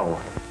must know.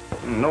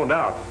 No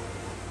doubt.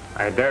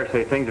 I dare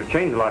say things have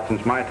changed a lot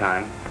since my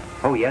time.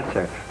 Oh, yes,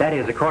 sir. That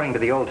is, according to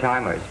the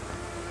old-timers.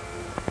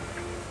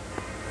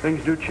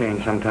 Things do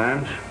change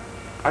sometimes.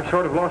 I've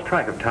sort of lost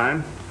track of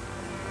time.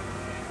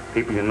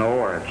 People you know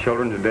are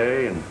children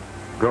today and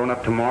grown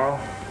up tomorrow.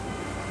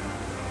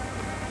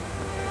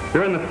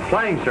 You're in the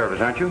flying service,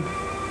 aren't you?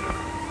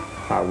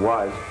 I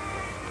was.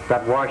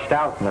 Got washed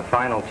out in the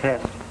final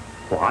test.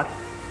 What?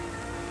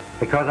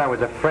 Because I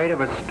was afraid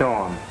of a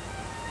storm.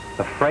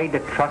 Afraid to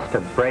trust a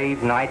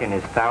brave knight and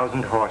his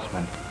 1,000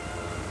 horsemen.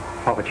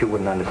 Oh, but you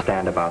wouldn't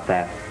understand about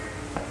that.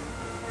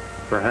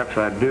 Perhaps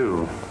I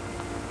do.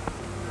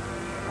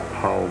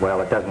 Oh,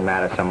 well, it doesn't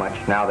matter so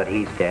much now that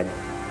he's dead.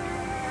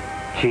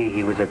 Gee,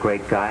 he was a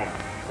great guy.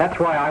 That's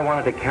why I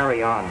wanted to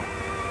carry on.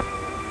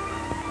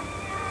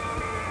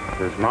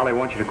 Does Molly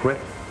want you to quit?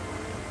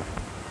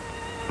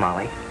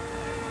 Molly?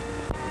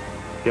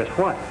 Guess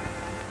what?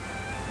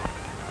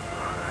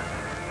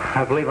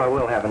 I believe I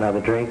will have another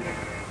drink.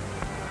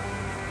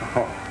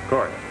 Oh, of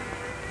course.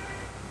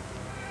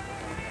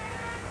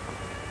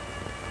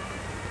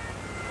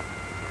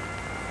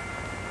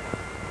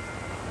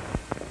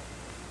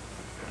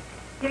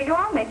 Here you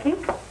are, Mickey.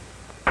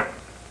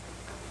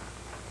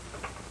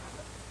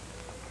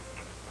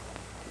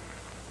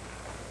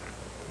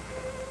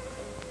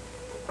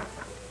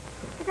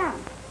 Sit down.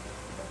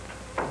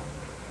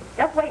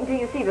 Just wait until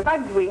you see the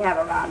thugs we have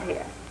around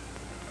here.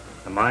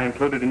 Am I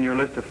included in your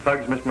list of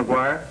thugs, Miss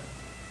McGuire?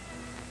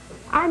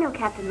 I know,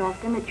 Captain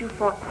Lofton, that you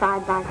fought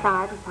side by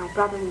side with my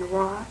brother in the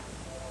war,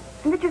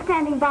 and that you're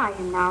standing by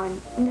him now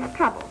in this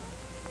trouble.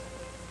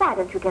 Why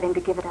don't you get him to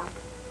give it up?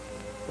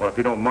 Well, if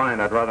you don't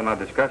mind, I'd rather not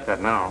discuss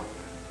that now.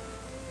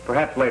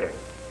 Perhaps later.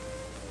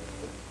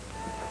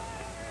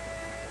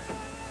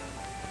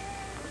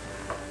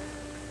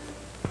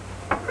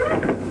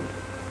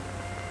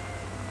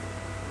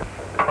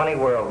 Funny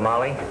world,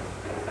 Molly.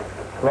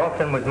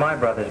 Lofton was my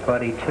brother's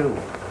buddy, too.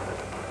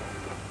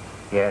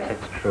 Yes,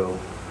 it's true.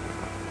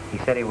 He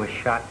said he was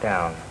shot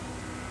down.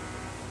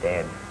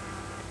 Dead.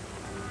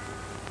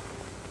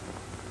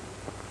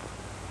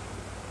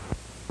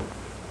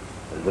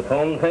 Is the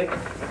phone fixed?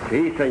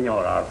 Si,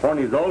 senor. Our phone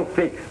is all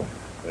fixed.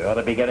 We ought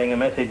to be getting a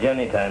message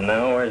anytime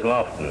now. Where's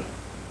Lofton?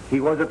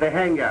 He was at the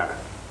hangar.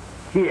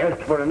 He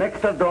asked for an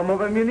extra drum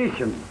of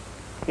ammunition.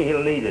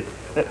 He'll need it.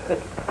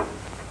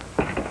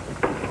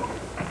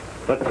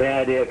 What's the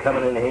idea of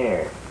coming in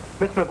here?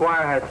 Miss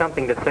McGuire has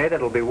something to say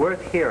that'll be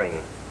worth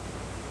hearing.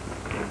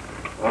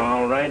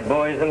 All right,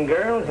 boys and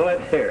girls,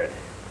 let's hear it.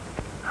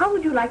 How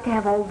would you like to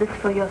have all this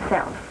for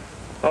yourself?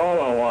 All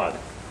or what?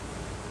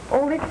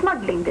 All this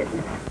smuggling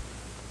business?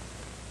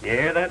 You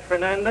hear that,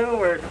 Fernando?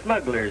 We're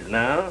smugglers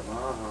now.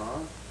 Uh-huh.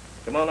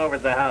 Come on over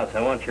to the house.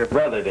 I want your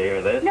brother to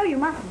hear this. No, you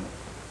mustn't.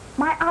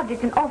 My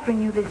object in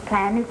offering you this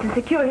plan is to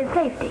secure his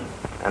safety.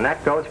 And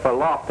that goes for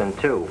Lofton,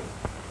 too.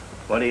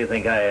 What do you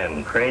think I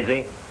am,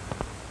 crazy?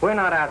 We're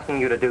not asking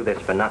you to do this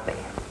for nothing.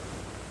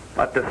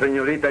 But the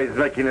senorita is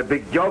making a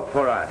big joke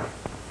for us.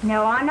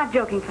 No, I'm not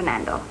joking,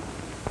 Fernando.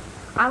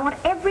 I want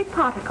every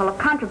particle of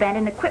contraband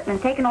and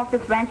equipment taken off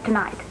this ranch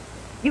tonight.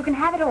 You can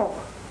have it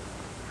all.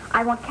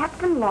 I want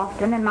Captain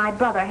Lofton and my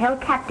brother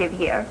held captive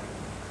here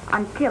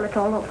until it's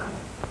all over.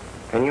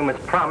 And you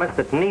must promise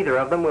that neither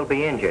of them will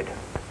be injured.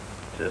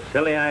 It's a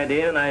silly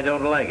idea, and I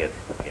don't like it.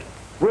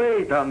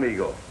 Wait,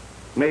 amigo.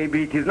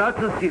 Maybe it is not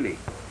so silly.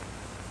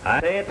 I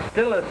say it's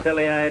still a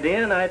silly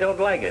idea, and I don't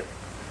like it.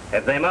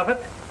 If they muff it,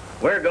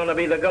 we're going to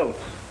be the goats.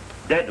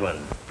 dead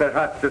ones.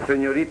 Perhaps the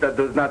senorita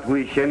does not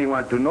wish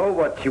anyone to know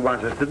what she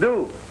wants us to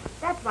do.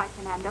 That's right,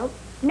 Fernando.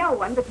 No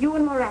one but you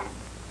and Moran.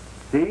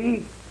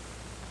 See?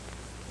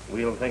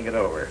 We'll think it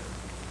over.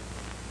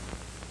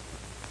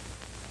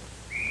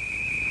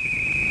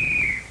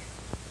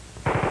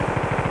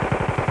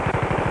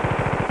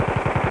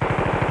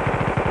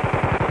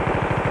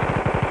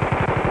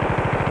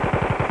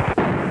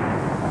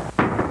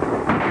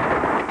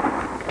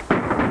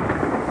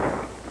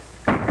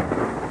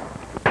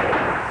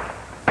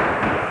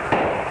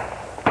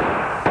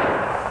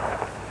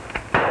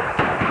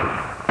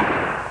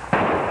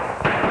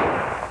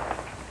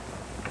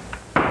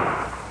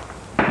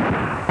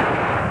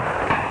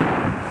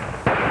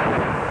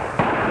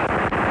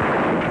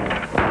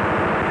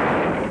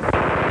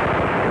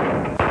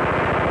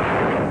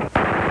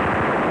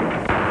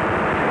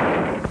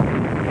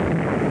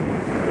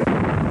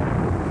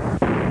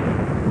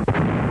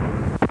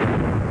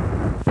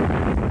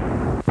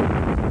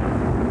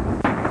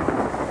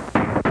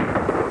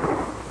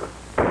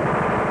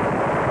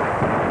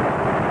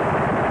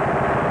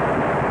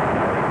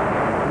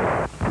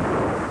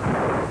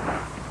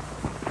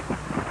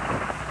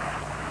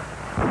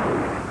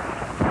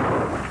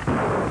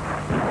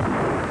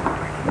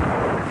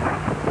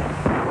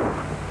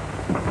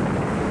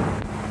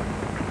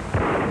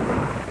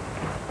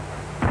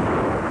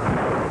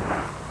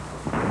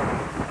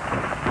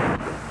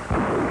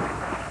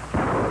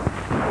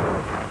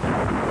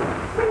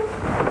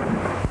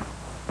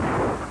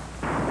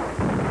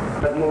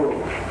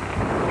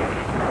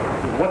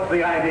 What's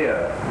the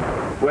idea?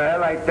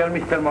 Well, I tell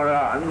Mr.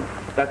 Moran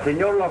that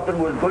Senor Lawton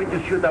was going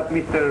to shoot up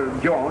Mr.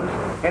 Jones,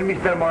 and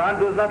Mr. Moran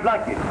does not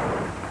like it.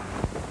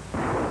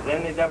 If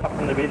there's any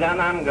something to be done,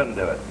 I'm going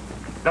to do it.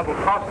 Double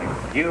crossing.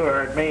 You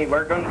heard me.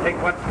 We're going to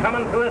take what's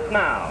coming to us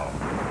now.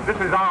 This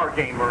is our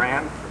game,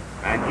 Moran,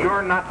 and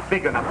you're not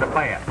big enough to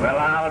play it. Well,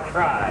 I'll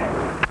try.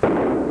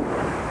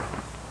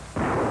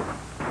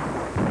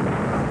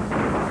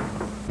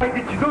 Why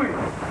did you do it?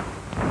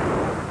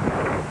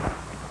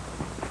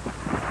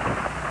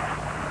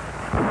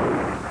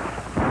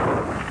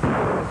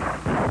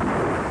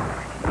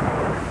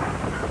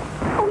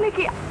 Oh,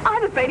 Nicky,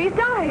 I'm afraid he's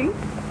dying.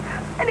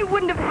 And it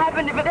wouldn't have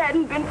happened if it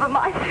hadn't been for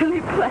my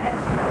silly plan.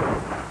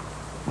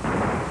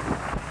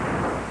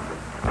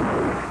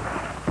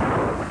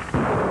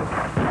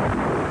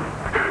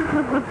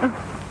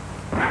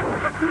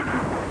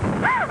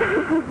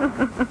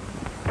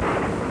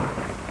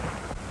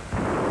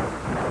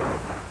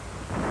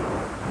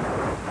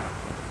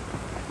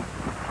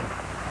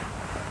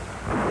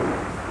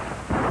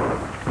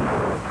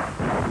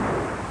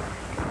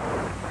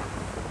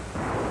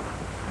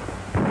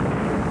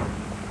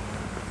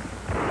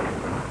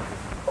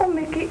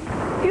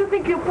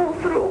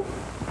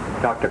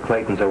 Dr.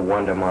 Clayton's a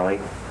wonder, Molly.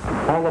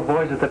 All the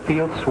boys at the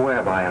field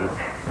swear by him.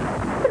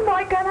 Then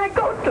why can't I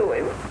go to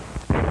him?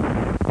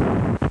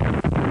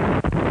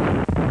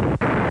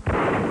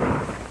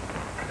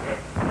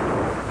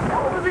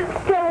 Oh, this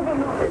terrible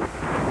noise.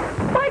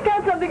 Why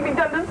can't something be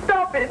done to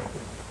stop it?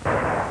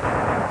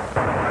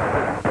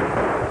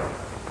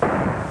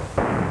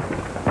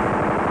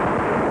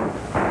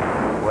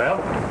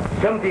 Well,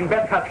 something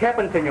bad has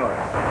happened, senor.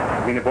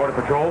 You mean the Border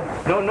Patrol?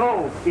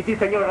 No, it is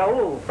Senor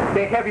Raul.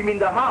 They have him in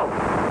the house.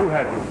 Who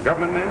has him?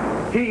 Government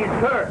men? He is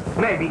hurt.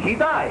 Maybe he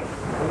died.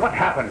 What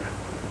happened?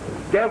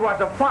 There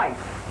was a fight.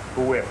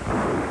 Who with?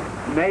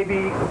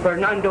 Maybe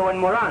Fernando and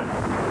Moran.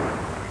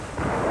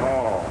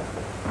 Oh.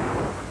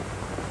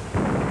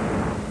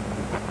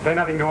 Say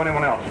nothing to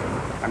anyone else.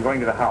 I'm going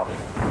to the house.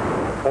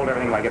 Hold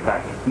everything till I get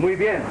back. Muy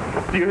bien.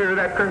 Do you hear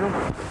that, Colonel?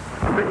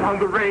 They found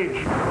the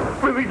range.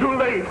 We'll be too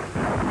late.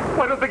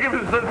 Why don't they give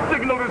us a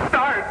signal to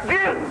start?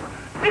 Jim!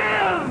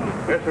 Jim!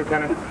 Yes,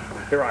 Lieutenant.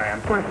 Here I am.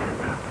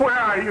 Where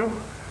are you?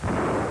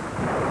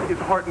 Is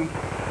Horton...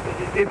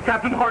 Is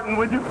Captain Horton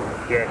with you?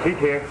 Yes, he's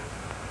here.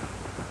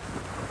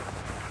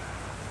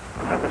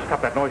 Have to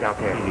stop that noise out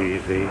there.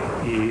 Easy,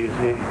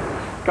 easy.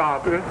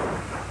 Stop it.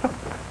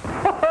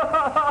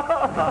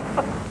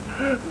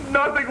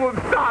 Nothing will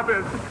stop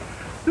us.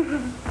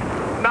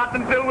 Not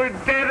until we're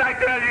dead, I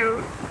tell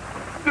you.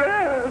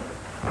 Dead.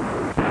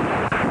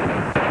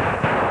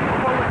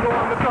 While we go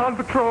on the dawn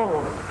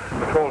patrol.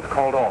 Patrol's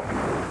called off.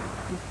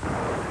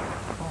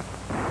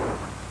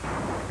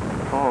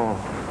 Oh,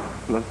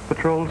 the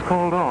patrol's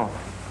called off.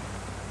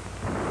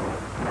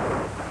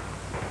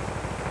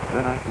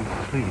 Then I can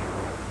sleep.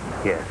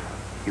 Yes,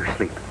 you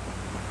sleep.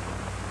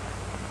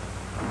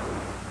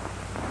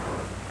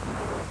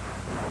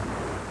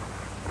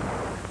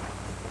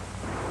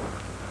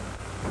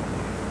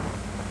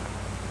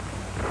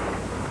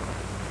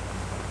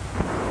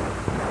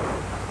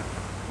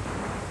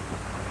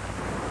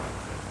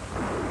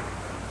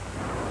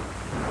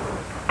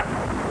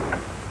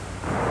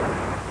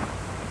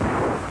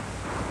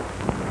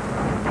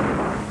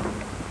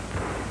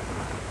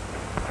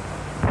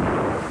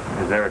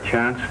 Is there a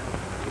chance?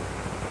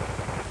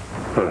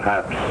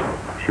 Perhaps.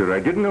 Sure, I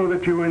didn't know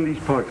that you were in these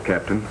parts,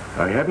 Captain.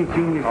 I hadn't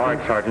seen you. All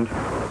right, Sergeant.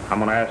 I'm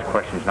going to ask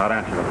questions, not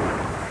answer them.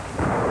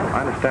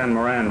 I understand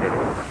Moran did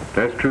it.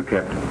 That's true,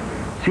 Captain.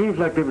 Seems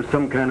like there was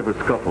some kind of a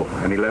scuffle,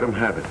 and he let him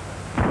have it.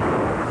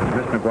 Does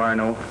Miss McGuire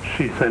know?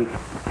 She sent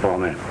for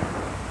me.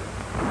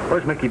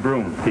 Where's Mickey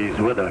Broom? He's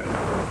with her.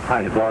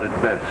 I thought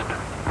it best.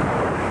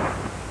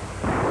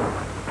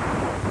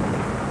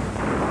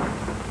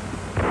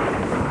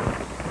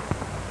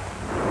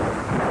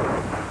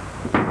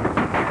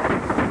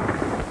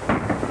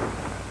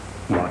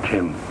 Watch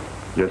him.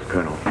 Yes,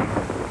 Colonel.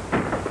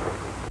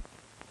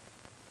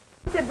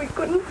 Said we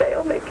couldn't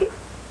fail, Mickey.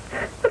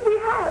 But we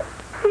have.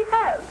 We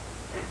have.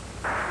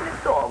 And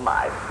it's all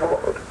my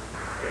fault.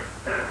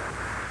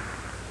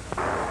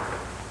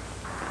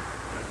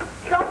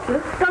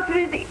 Doctor,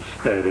 is he?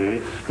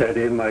 Steady,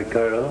 steady, my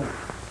girl.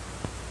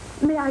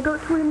 May I go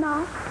to him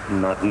now?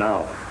 Not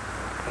now.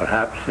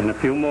 Perhaps in a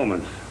few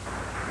moments.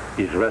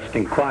 He's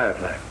resting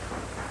quietly.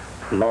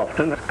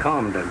 Lofton has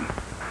calmed him.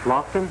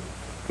 Lofton?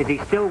 Is he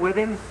still with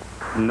him?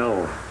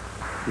 No.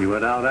 He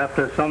went out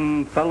after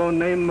some fellow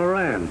named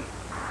Moran.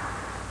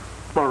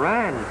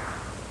 Moran?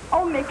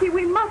 Oh, Mickey,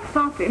 we must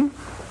stop him.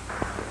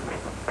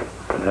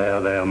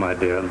 There, my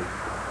dear.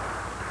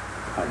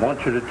 I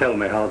want you to tell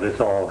me how this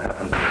all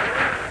happened.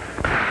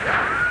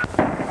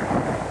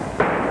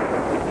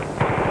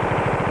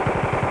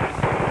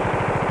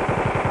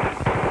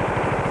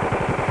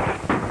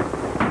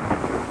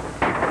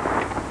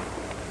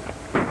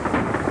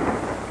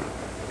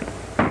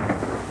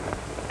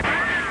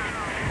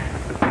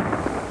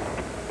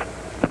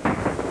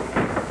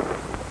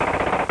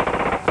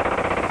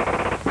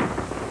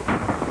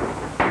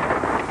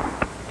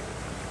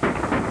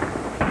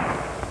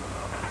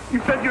 You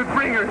said you'd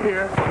bring her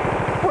here.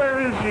 Where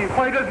is she?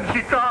 Why doesn't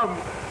she come?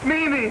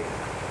 Mimi!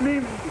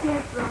 Mimi!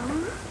 Yes,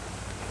 Ron?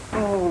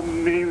 Oh,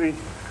 Mimi.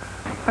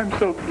 I'm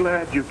so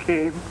glad you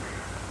came.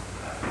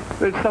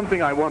 There's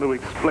something I want to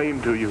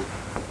explain to you.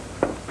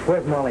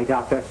 Where's Molly,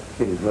 Doctor?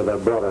 She's with her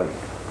brother.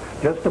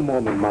 Just a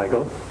moment,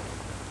 Michael.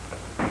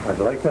 I'd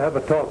like to have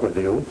a talk with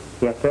you.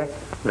 Yes, sir?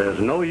 There's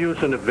no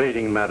use in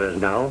evading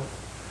matters now.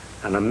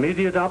 An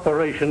immediate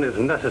operation is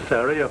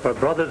necessary if her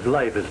brother's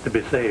life is to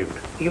be saved.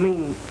 You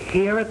mean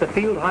here at the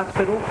field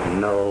hospital?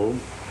 No,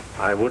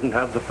 I wouldn't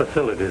have the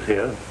facilities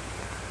here.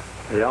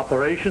 The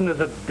operation is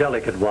a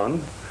delicate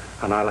one,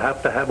 and I'll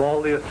have to have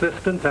all the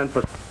assistance and...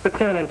 But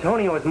San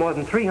Antonio is more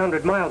than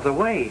 300 miles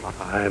away.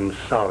 I'm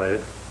sorry,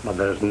 but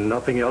there's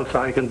nothing else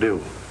I can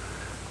do.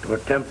 To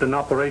attempt an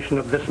operation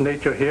of this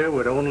nature here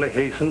would only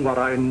hasten what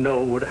I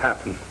know would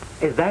happen.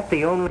 Is that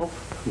the only...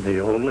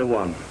 The only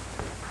one.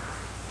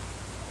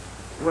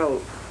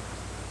 Well,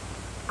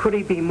 could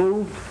he be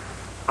moved?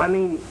 I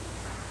mean,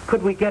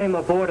 could we get him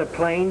aboard a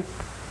plane?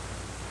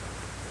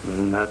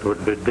 That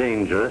would be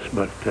dangerous,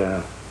 but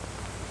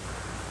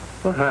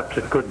perhaps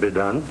it could be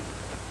done.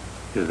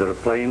 Is there a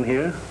plane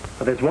here?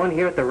 Well, there's one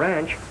here at the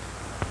ranch.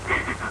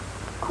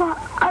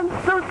 Oh, I'm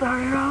so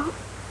sorry, Ron.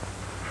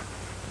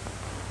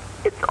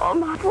 It's all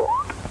my fault.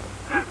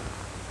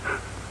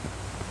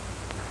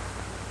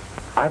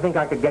 I think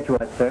I could get you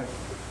that, sir.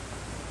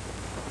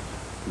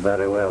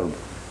 Very well.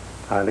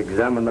 I'll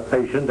examine the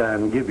patient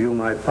and give you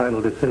my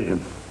final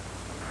decision.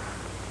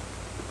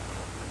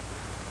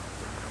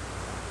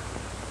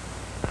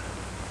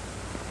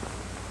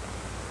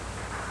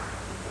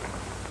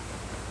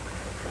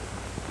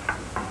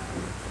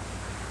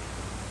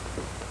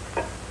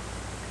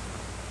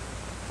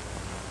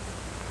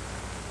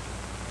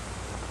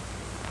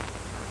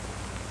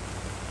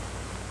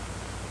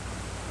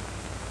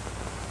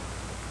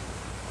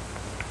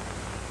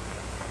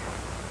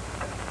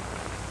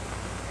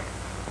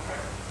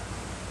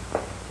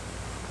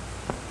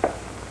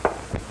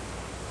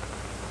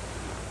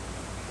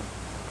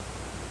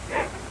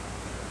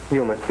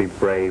 You must be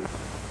brave.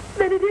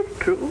 Then it is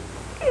true.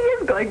 He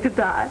is going to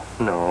die.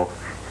 No.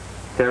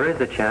 There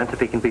is a chance if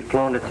he can be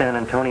flown to San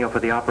Antonio for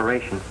the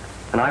operation.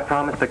 And I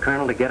promised the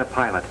colonel to get a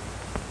pilot.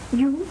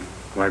 You?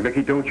 Why,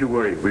 Mickey, don't you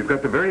worry. We've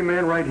got the very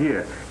man right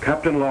here,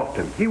 Captain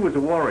Lofton. He was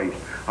a war ace.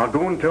 I'll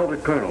go and tell the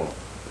colonel.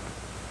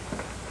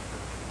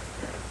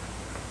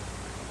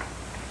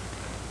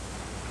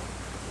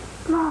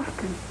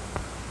 Lofton.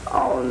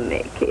 Oh,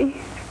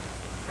 Mickey.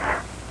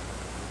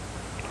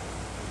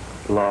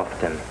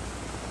 Lofton.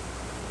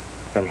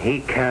 And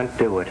he can't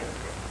do it.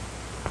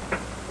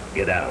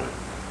 Get down.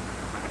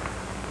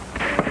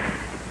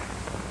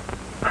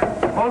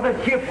 All the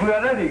ship, we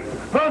are ready.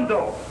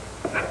 Pronto!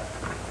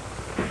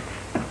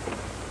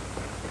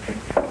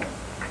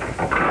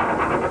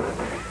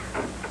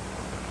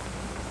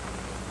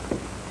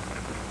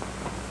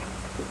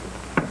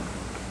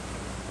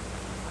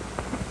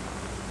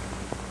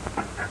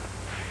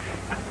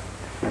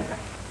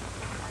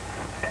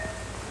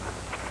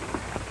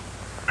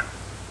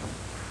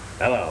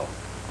 Hello.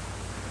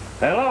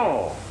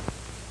 Hello!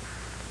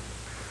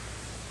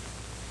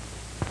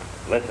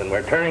 Listen,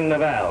 we're turning the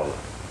valve.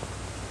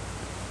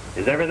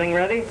 Is everything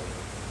ready?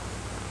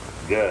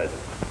 Good.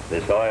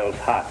 This oil's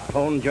hot.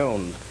 Phone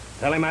Jones.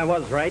 Tell him I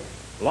was right.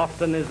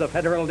 Lofton is the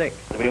federal dick.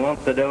 We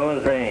want the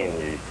doors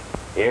ranged.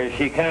 Here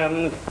she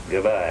comes.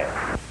 Goodbye.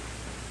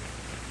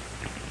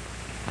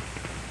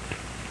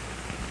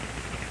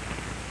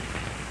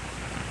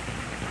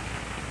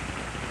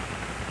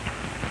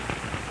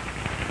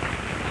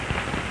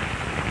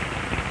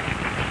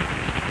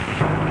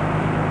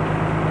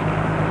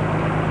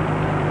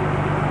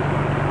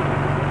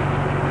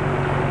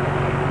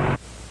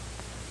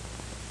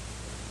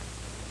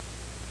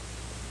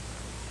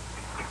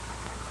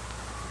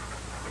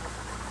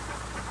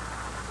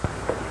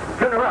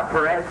 Senora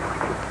Perez.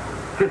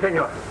 Si,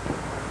 senor.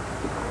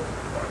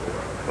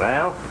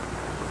 Well,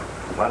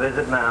 what is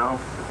it now?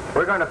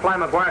 We're going to fly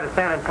McGuire to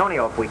San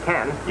Antonio if we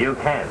can. You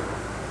can.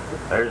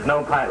 There's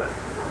no pilot.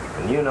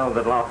 And you know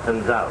that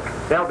Lofton's out.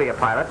 There'll be a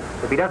pilot.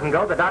 If he doesn't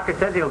go, the doctor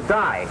says he'll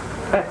die.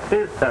 That's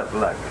his tough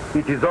luck.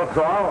 It is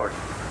also ours.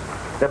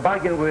 The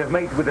bargain we have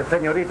made with the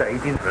senorita,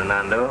 it is...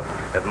 Fernando,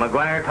 if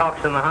McGuire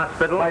talks in the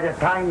hospital... By the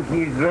time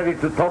he is ready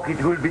to talk,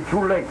 it will be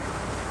too late.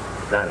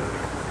 Son,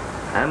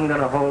 I'm going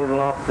to hold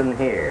Lofton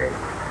here.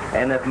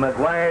 And if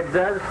McGuire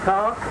does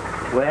talk,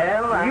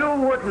 well,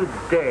 You wouldn't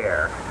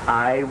dare.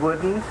 I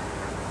wouldn't.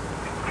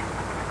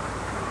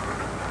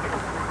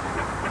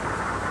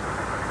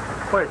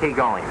 Where's he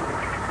going?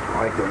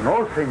 I don't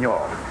know,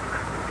 senor.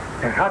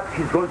 Perhaps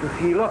he's going to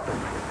see Lawton.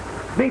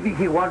 Maybe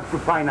he wants to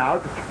find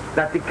out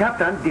that the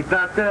captain did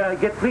not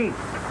get free.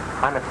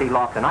 I'm to see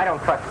Lofton. I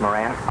don't trust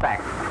Moran.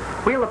 Fact.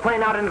 Wheel the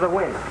plane out into the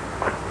wind.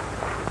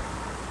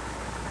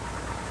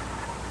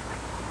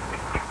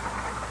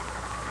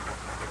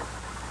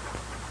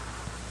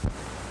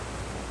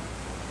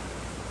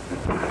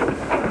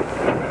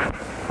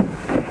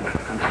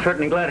 I'm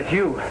certainly glad it's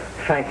you.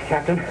 Thanks,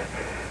 Captain.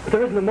 But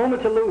there isn't a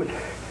moment to lose.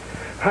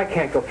 I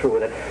can't go through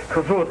with it.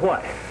 Go through with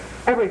what?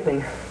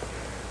 Everything.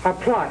 Our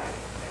plot.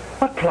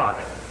 What plot?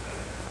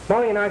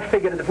 Molly and I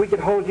figured that if we could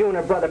hold you and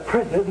her brother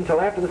prisoners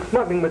until after the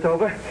smuggling was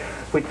over,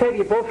 we'd save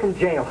you both from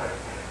jail.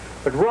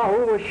 But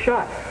Raul was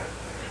shot.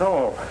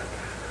 So,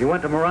 you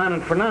went to Moran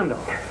and Fernando?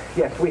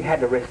 Yes, we had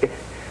to risk it.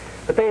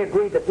 But they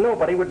agreed that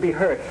nobody would be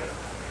hurt.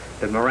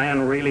 Did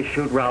Moran really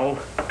shoot Raul?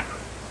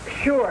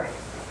 Sure.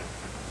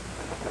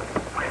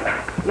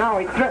 Now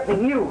he's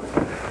threatening you.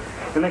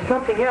 And there's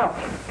something else.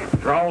 Is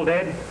Raul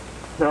dead?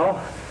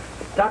 No.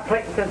 Doc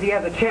Clayton says he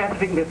has a chance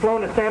if he can be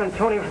flown to San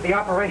Antonio for the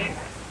operation.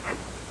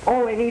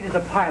 All they need is a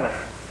pilot.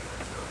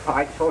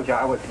 I told you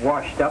I was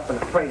washed up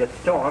and afraid of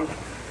storms.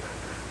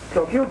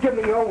 So if you'll give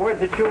me your word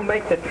that you'll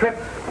make the trip,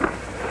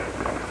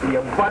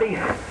 your buddy,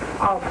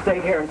 I'll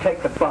stay here and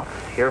take the bump.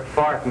 You're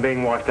far from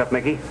being washed up,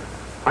 Mickey.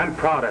 I'm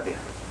proud of you.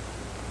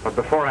 But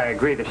before I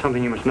agree, there's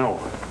something you must know.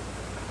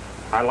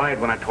 I lied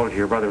when I told you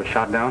your brother was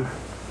shot down.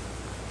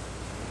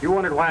 You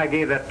wondered why I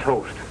gave that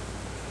toast.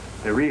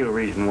 The real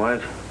reason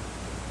was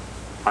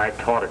I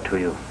taught it to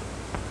you.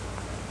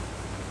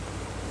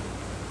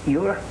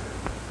 You're?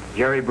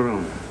 Jerry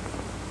Broom.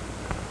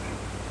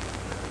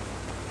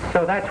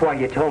 So that's why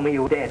you told me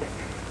you were dead.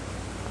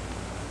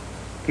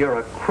 You're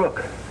a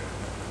crook.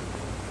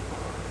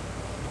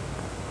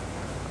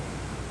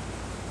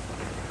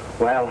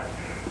 Well,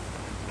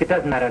 it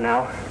doesn't matter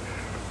now.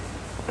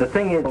 The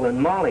thing is,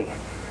 and Molly.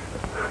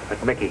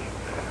 But Mickey,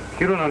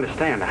 you don't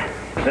understand.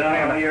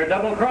 So you're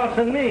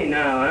double-crossing me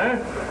now, huh?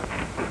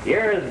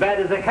 You're as bad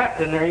as the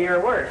captain, or you're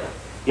worse.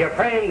 You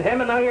framed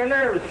him, and now your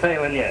nerves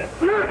failing you.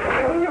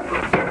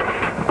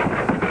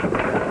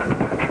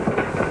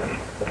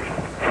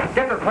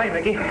 Get the plane,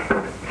 Mickey.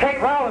 Take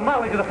Raul and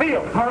Molly to the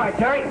field. All right,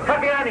 Terry.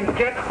 Cut behind him,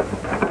 Kit.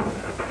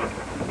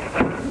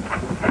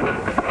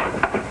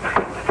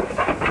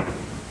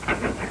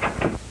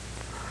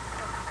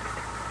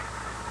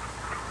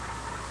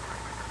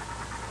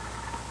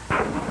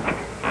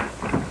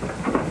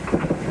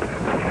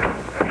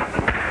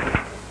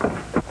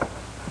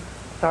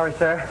 Sorry,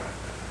 sir.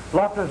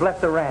 Lofton's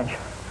left the ranch.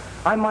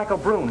 I'm Michael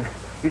Brune.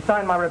 You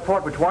signed my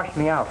report, which washed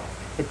me out.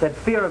 It said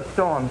fear of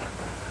storms.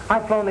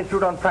 I've flown this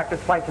route on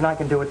practice flights, and I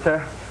can do it,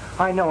 sir.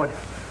 I know it.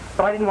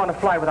 But I didn't want to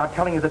fly without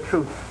telling you the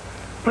truth.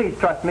 Please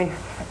trust me.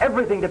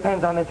 Everything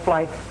depends on this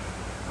flight.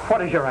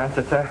 What is your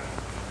answer, sir?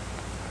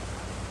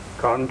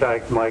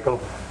 Contact, Michael.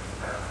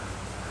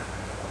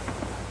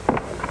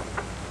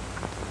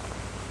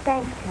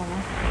 Thanks,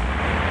 Turner.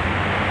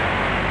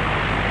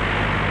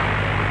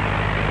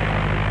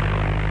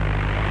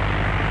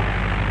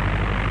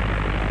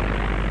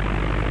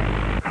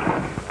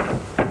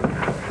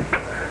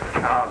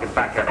 I'll get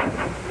back here.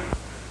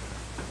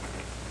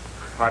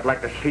 I'd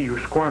like to see you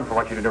squirm for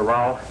what you did to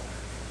Raul,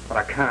 but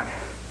I can't.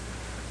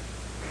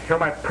 You're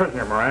my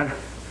prisoner, Moran.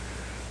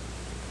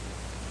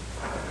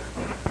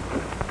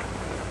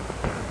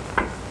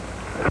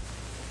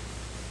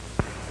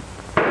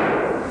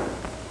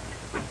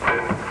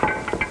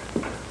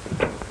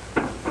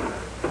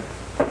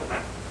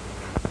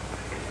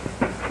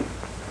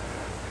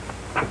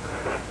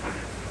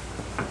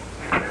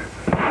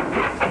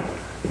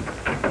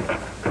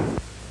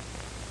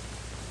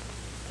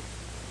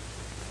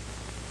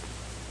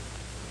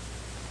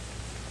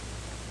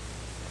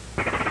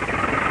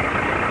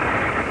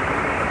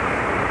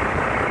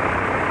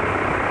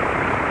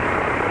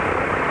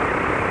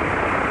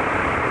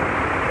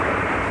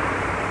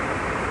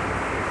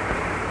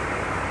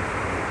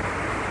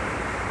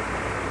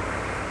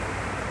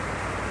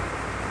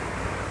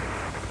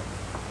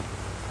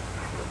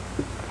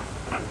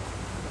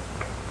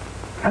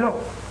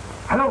 Hello?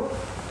 Hello?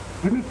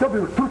 Give me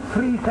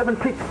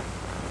W2376.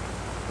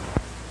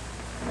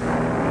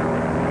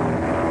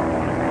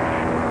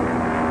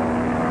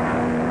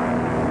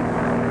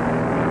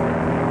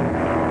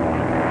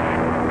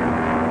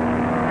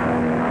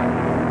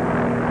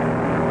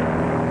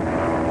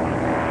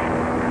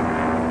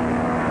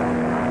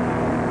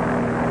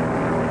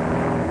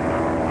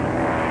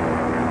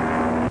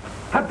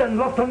 Captain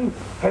Lawton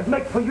has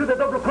made for you the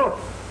double cross.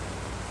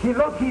 He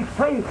lost his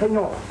plane,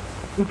 senor.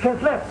 He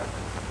has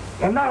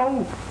left. And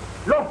now,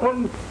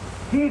 Lawton,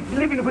 he's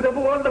living with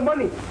all the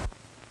money.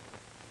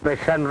 They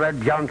send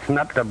Red Johnson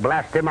up to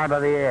blast him out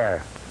of the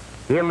air.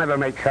 He'll never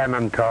make San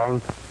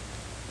Antone.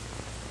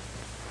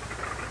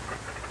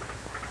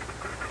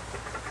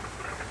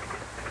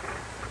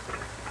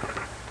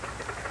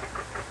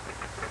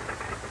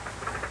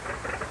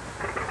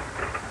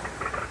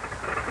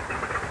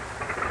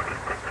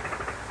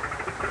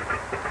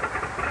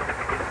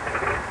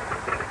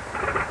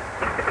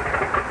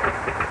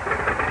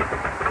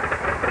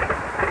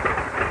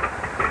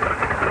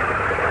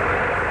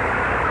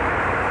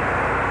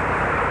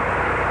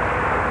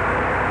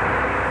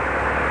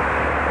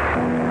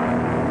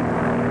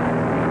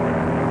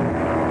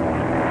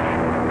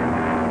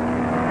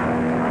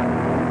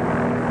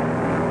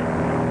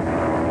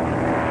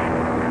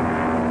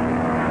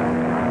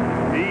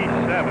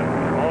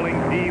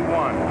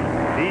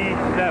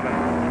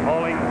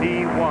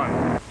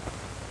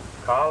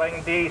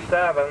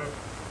 D7.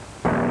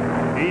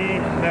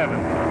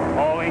 D7,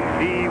 calling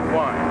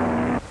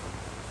D1.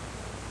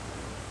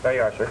 There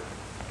you are, sir.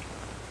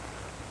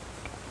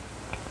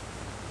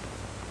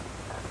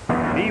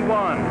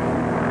 D1,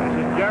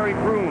 this is Jerry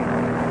Broom.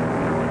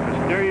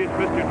 Mysterious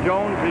Mr.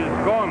 Jones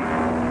is gone.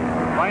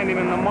 Find him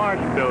in the Marsh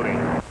building.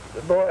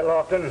 Good boy,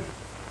 Lofton.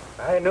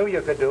 I knew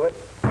you could do it.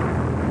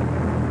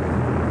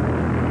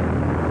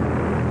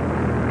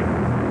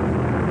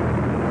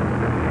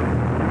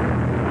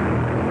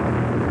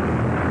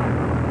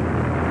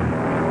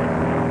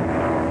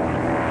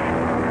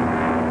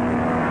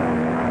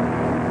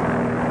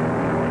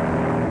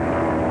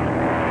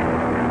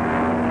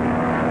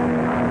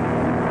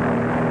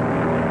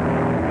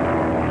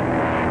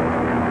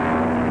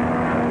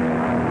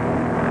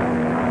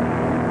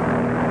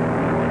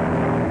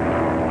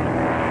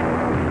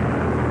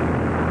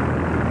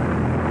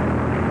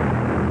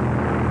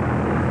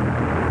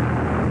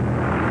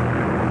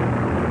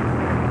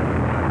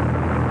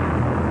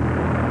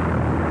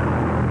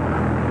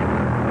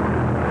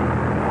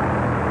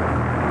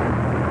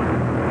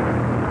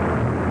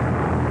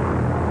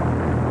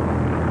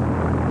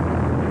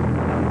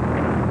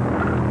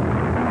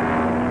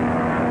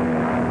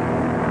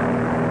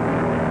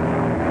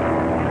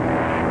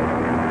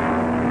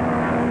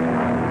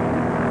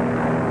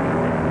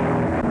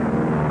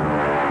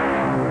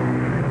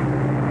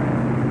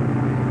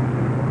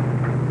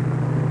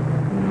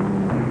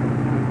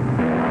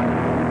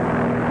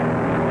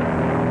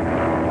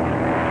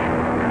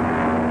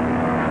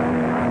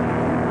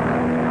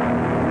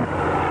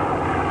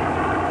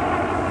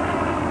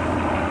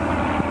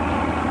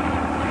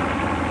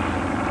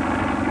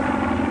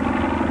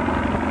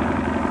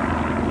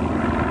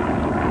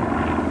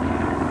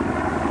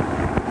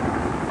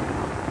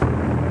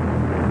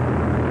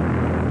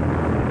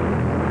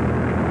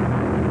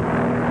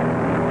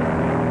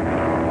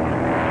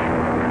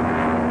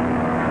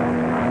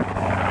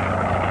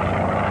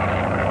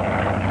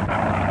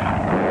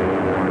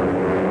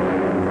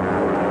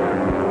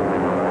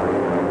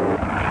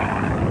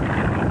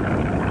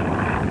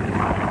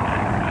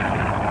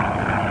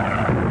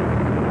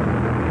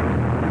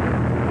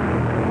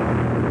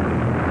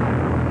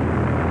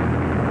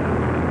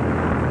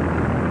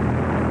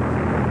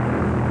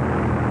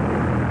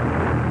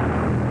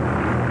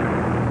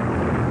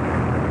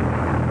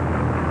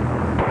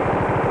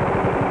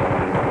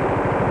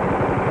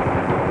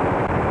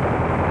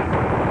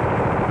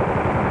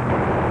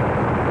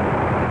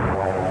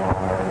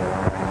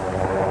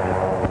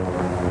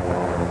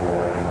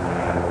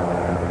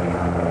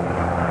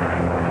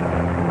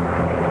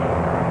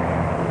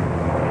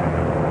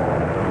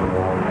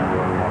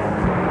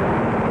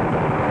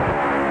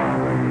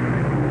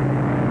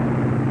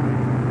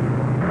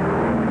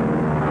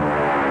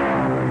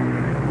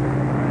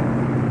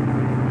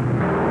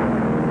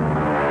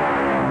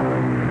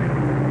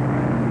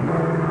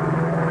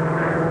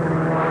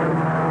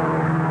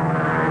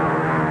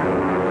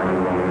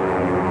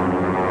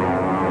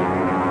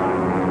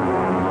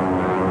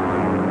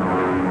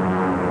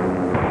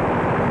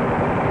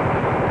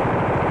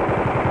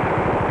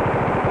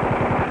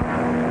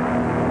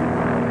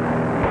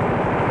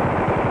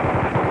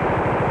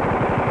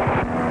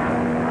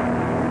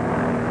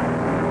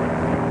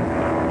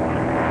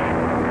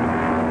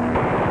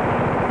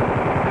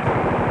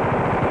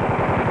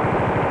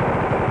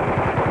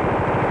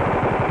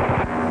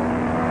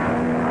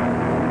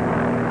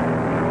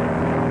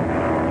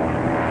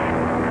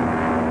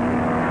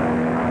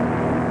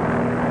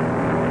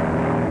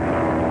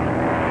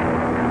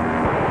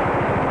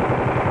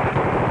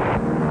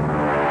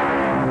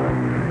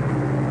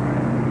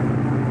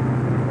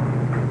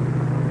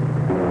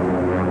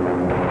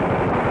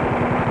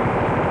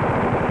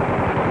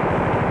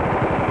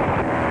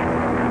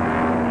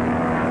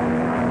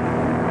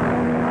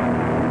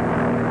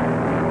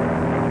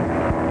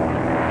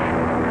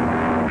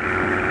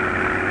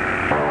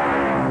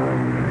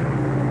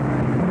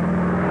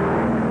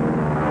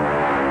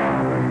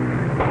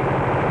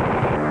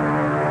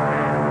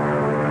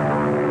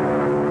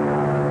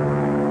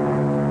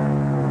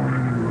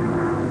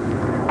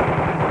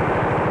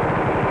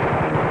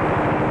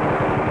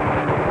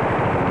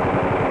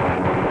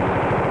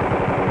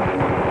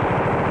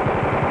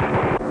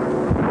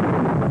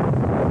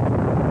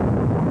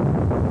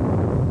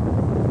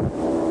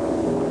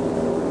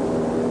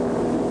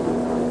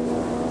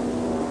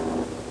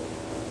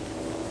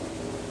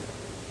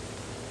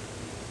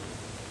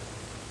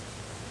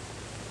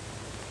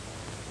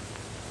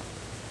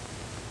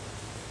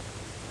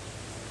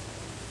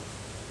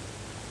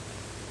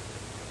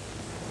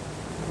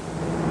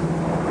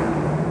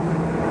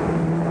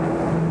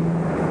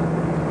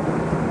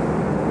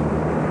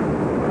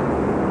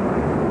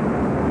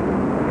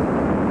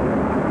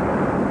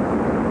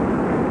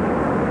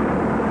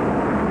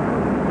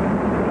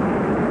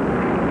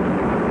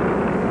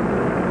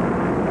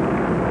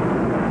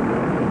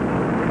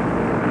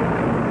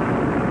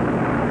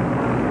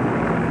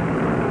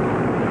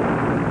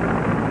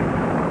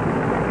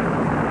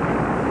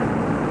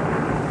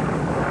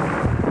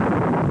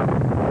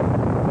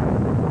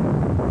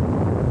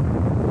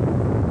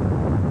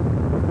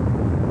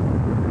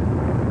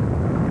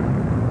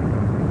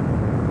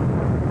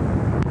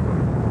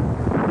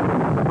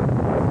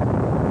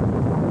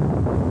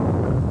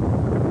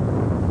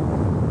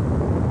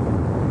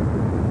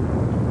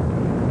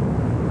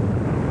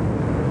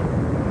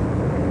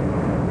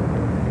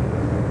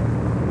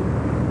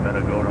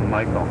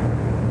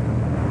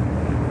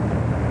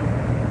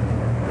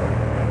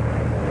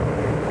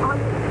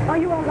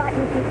 you all right,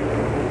 Mickey?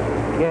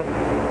 Yes,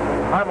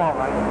 I'm all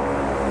right.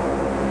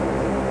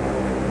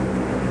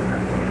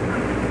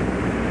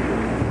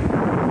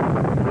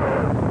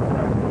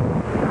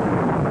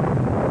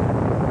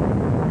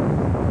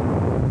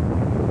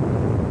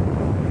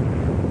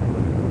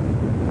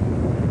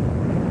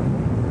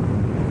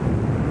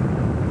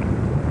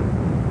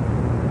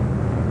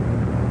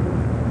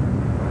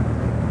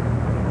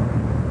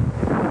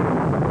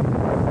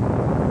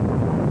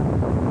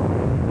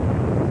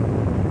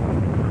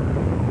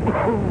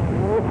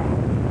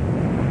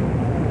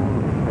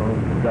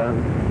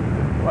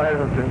 Why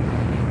don't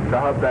they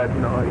stop that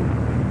noise?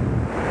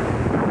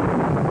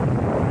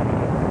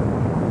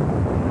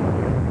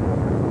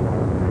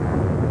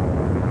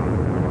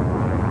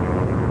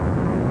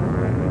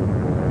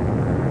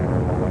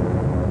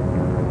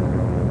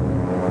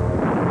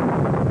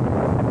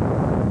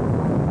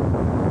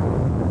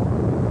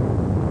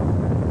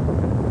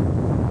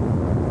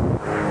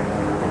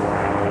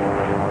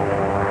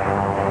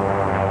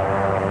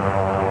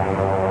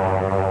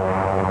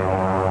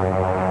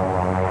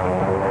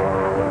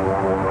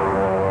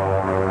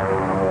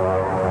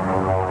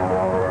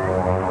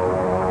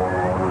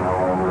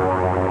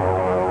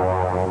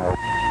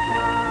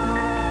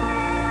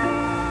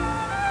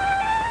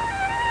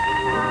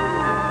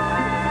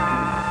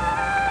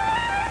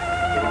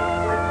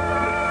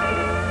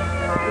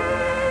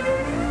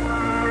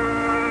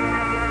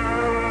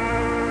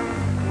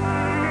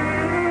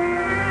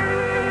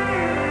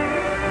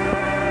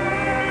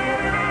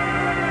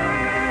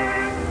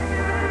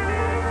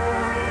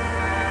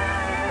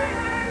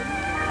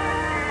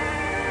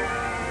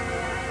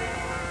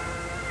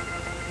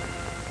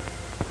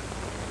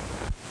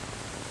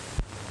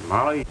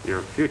 Molly,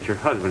 your future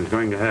husband's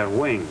going to have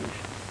wings.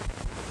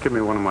 Give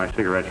me one of my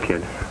cigarettes,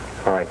 kid.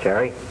 All right,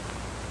 Jerry.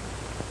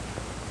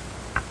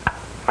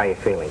 How you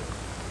feeling?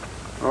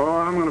 Oh,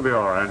 I'm going to be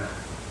all right.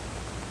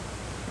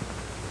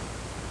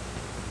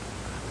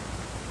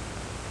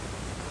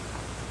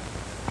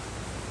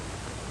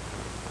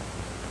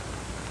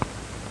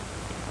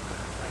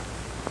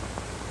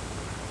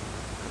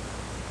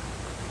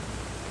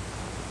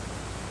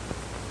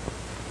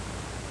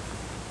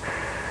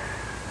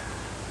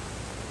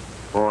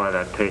 Boy,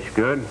 that tastes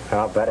good.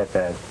 I'll bet it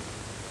does.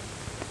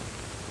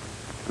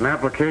 An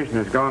application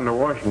has gone to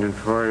Washington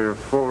for your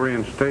full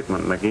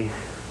reinstatement, Mickey.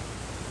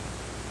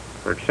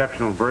 For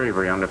exceptional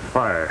bravery under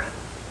fire.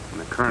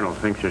 And the colonel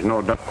thinks there's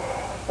no doubt.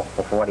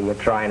 What are you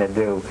trying to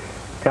do?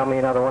 Tell me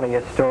another one of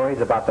your stories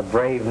about the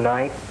brave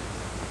knight?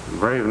 The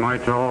brave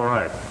knight's all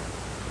right.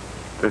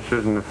 This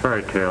isn't a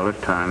fairy tale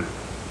this time.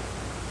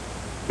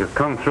 You've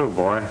come through,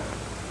 boy.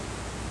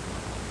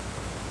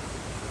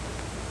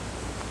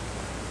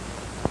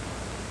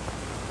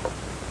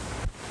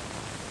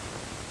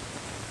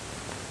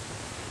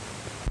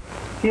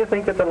 Do you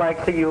think that the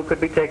likes of you could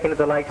be taken to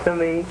the likes of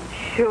me?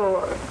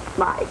 Sure,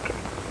 Mike.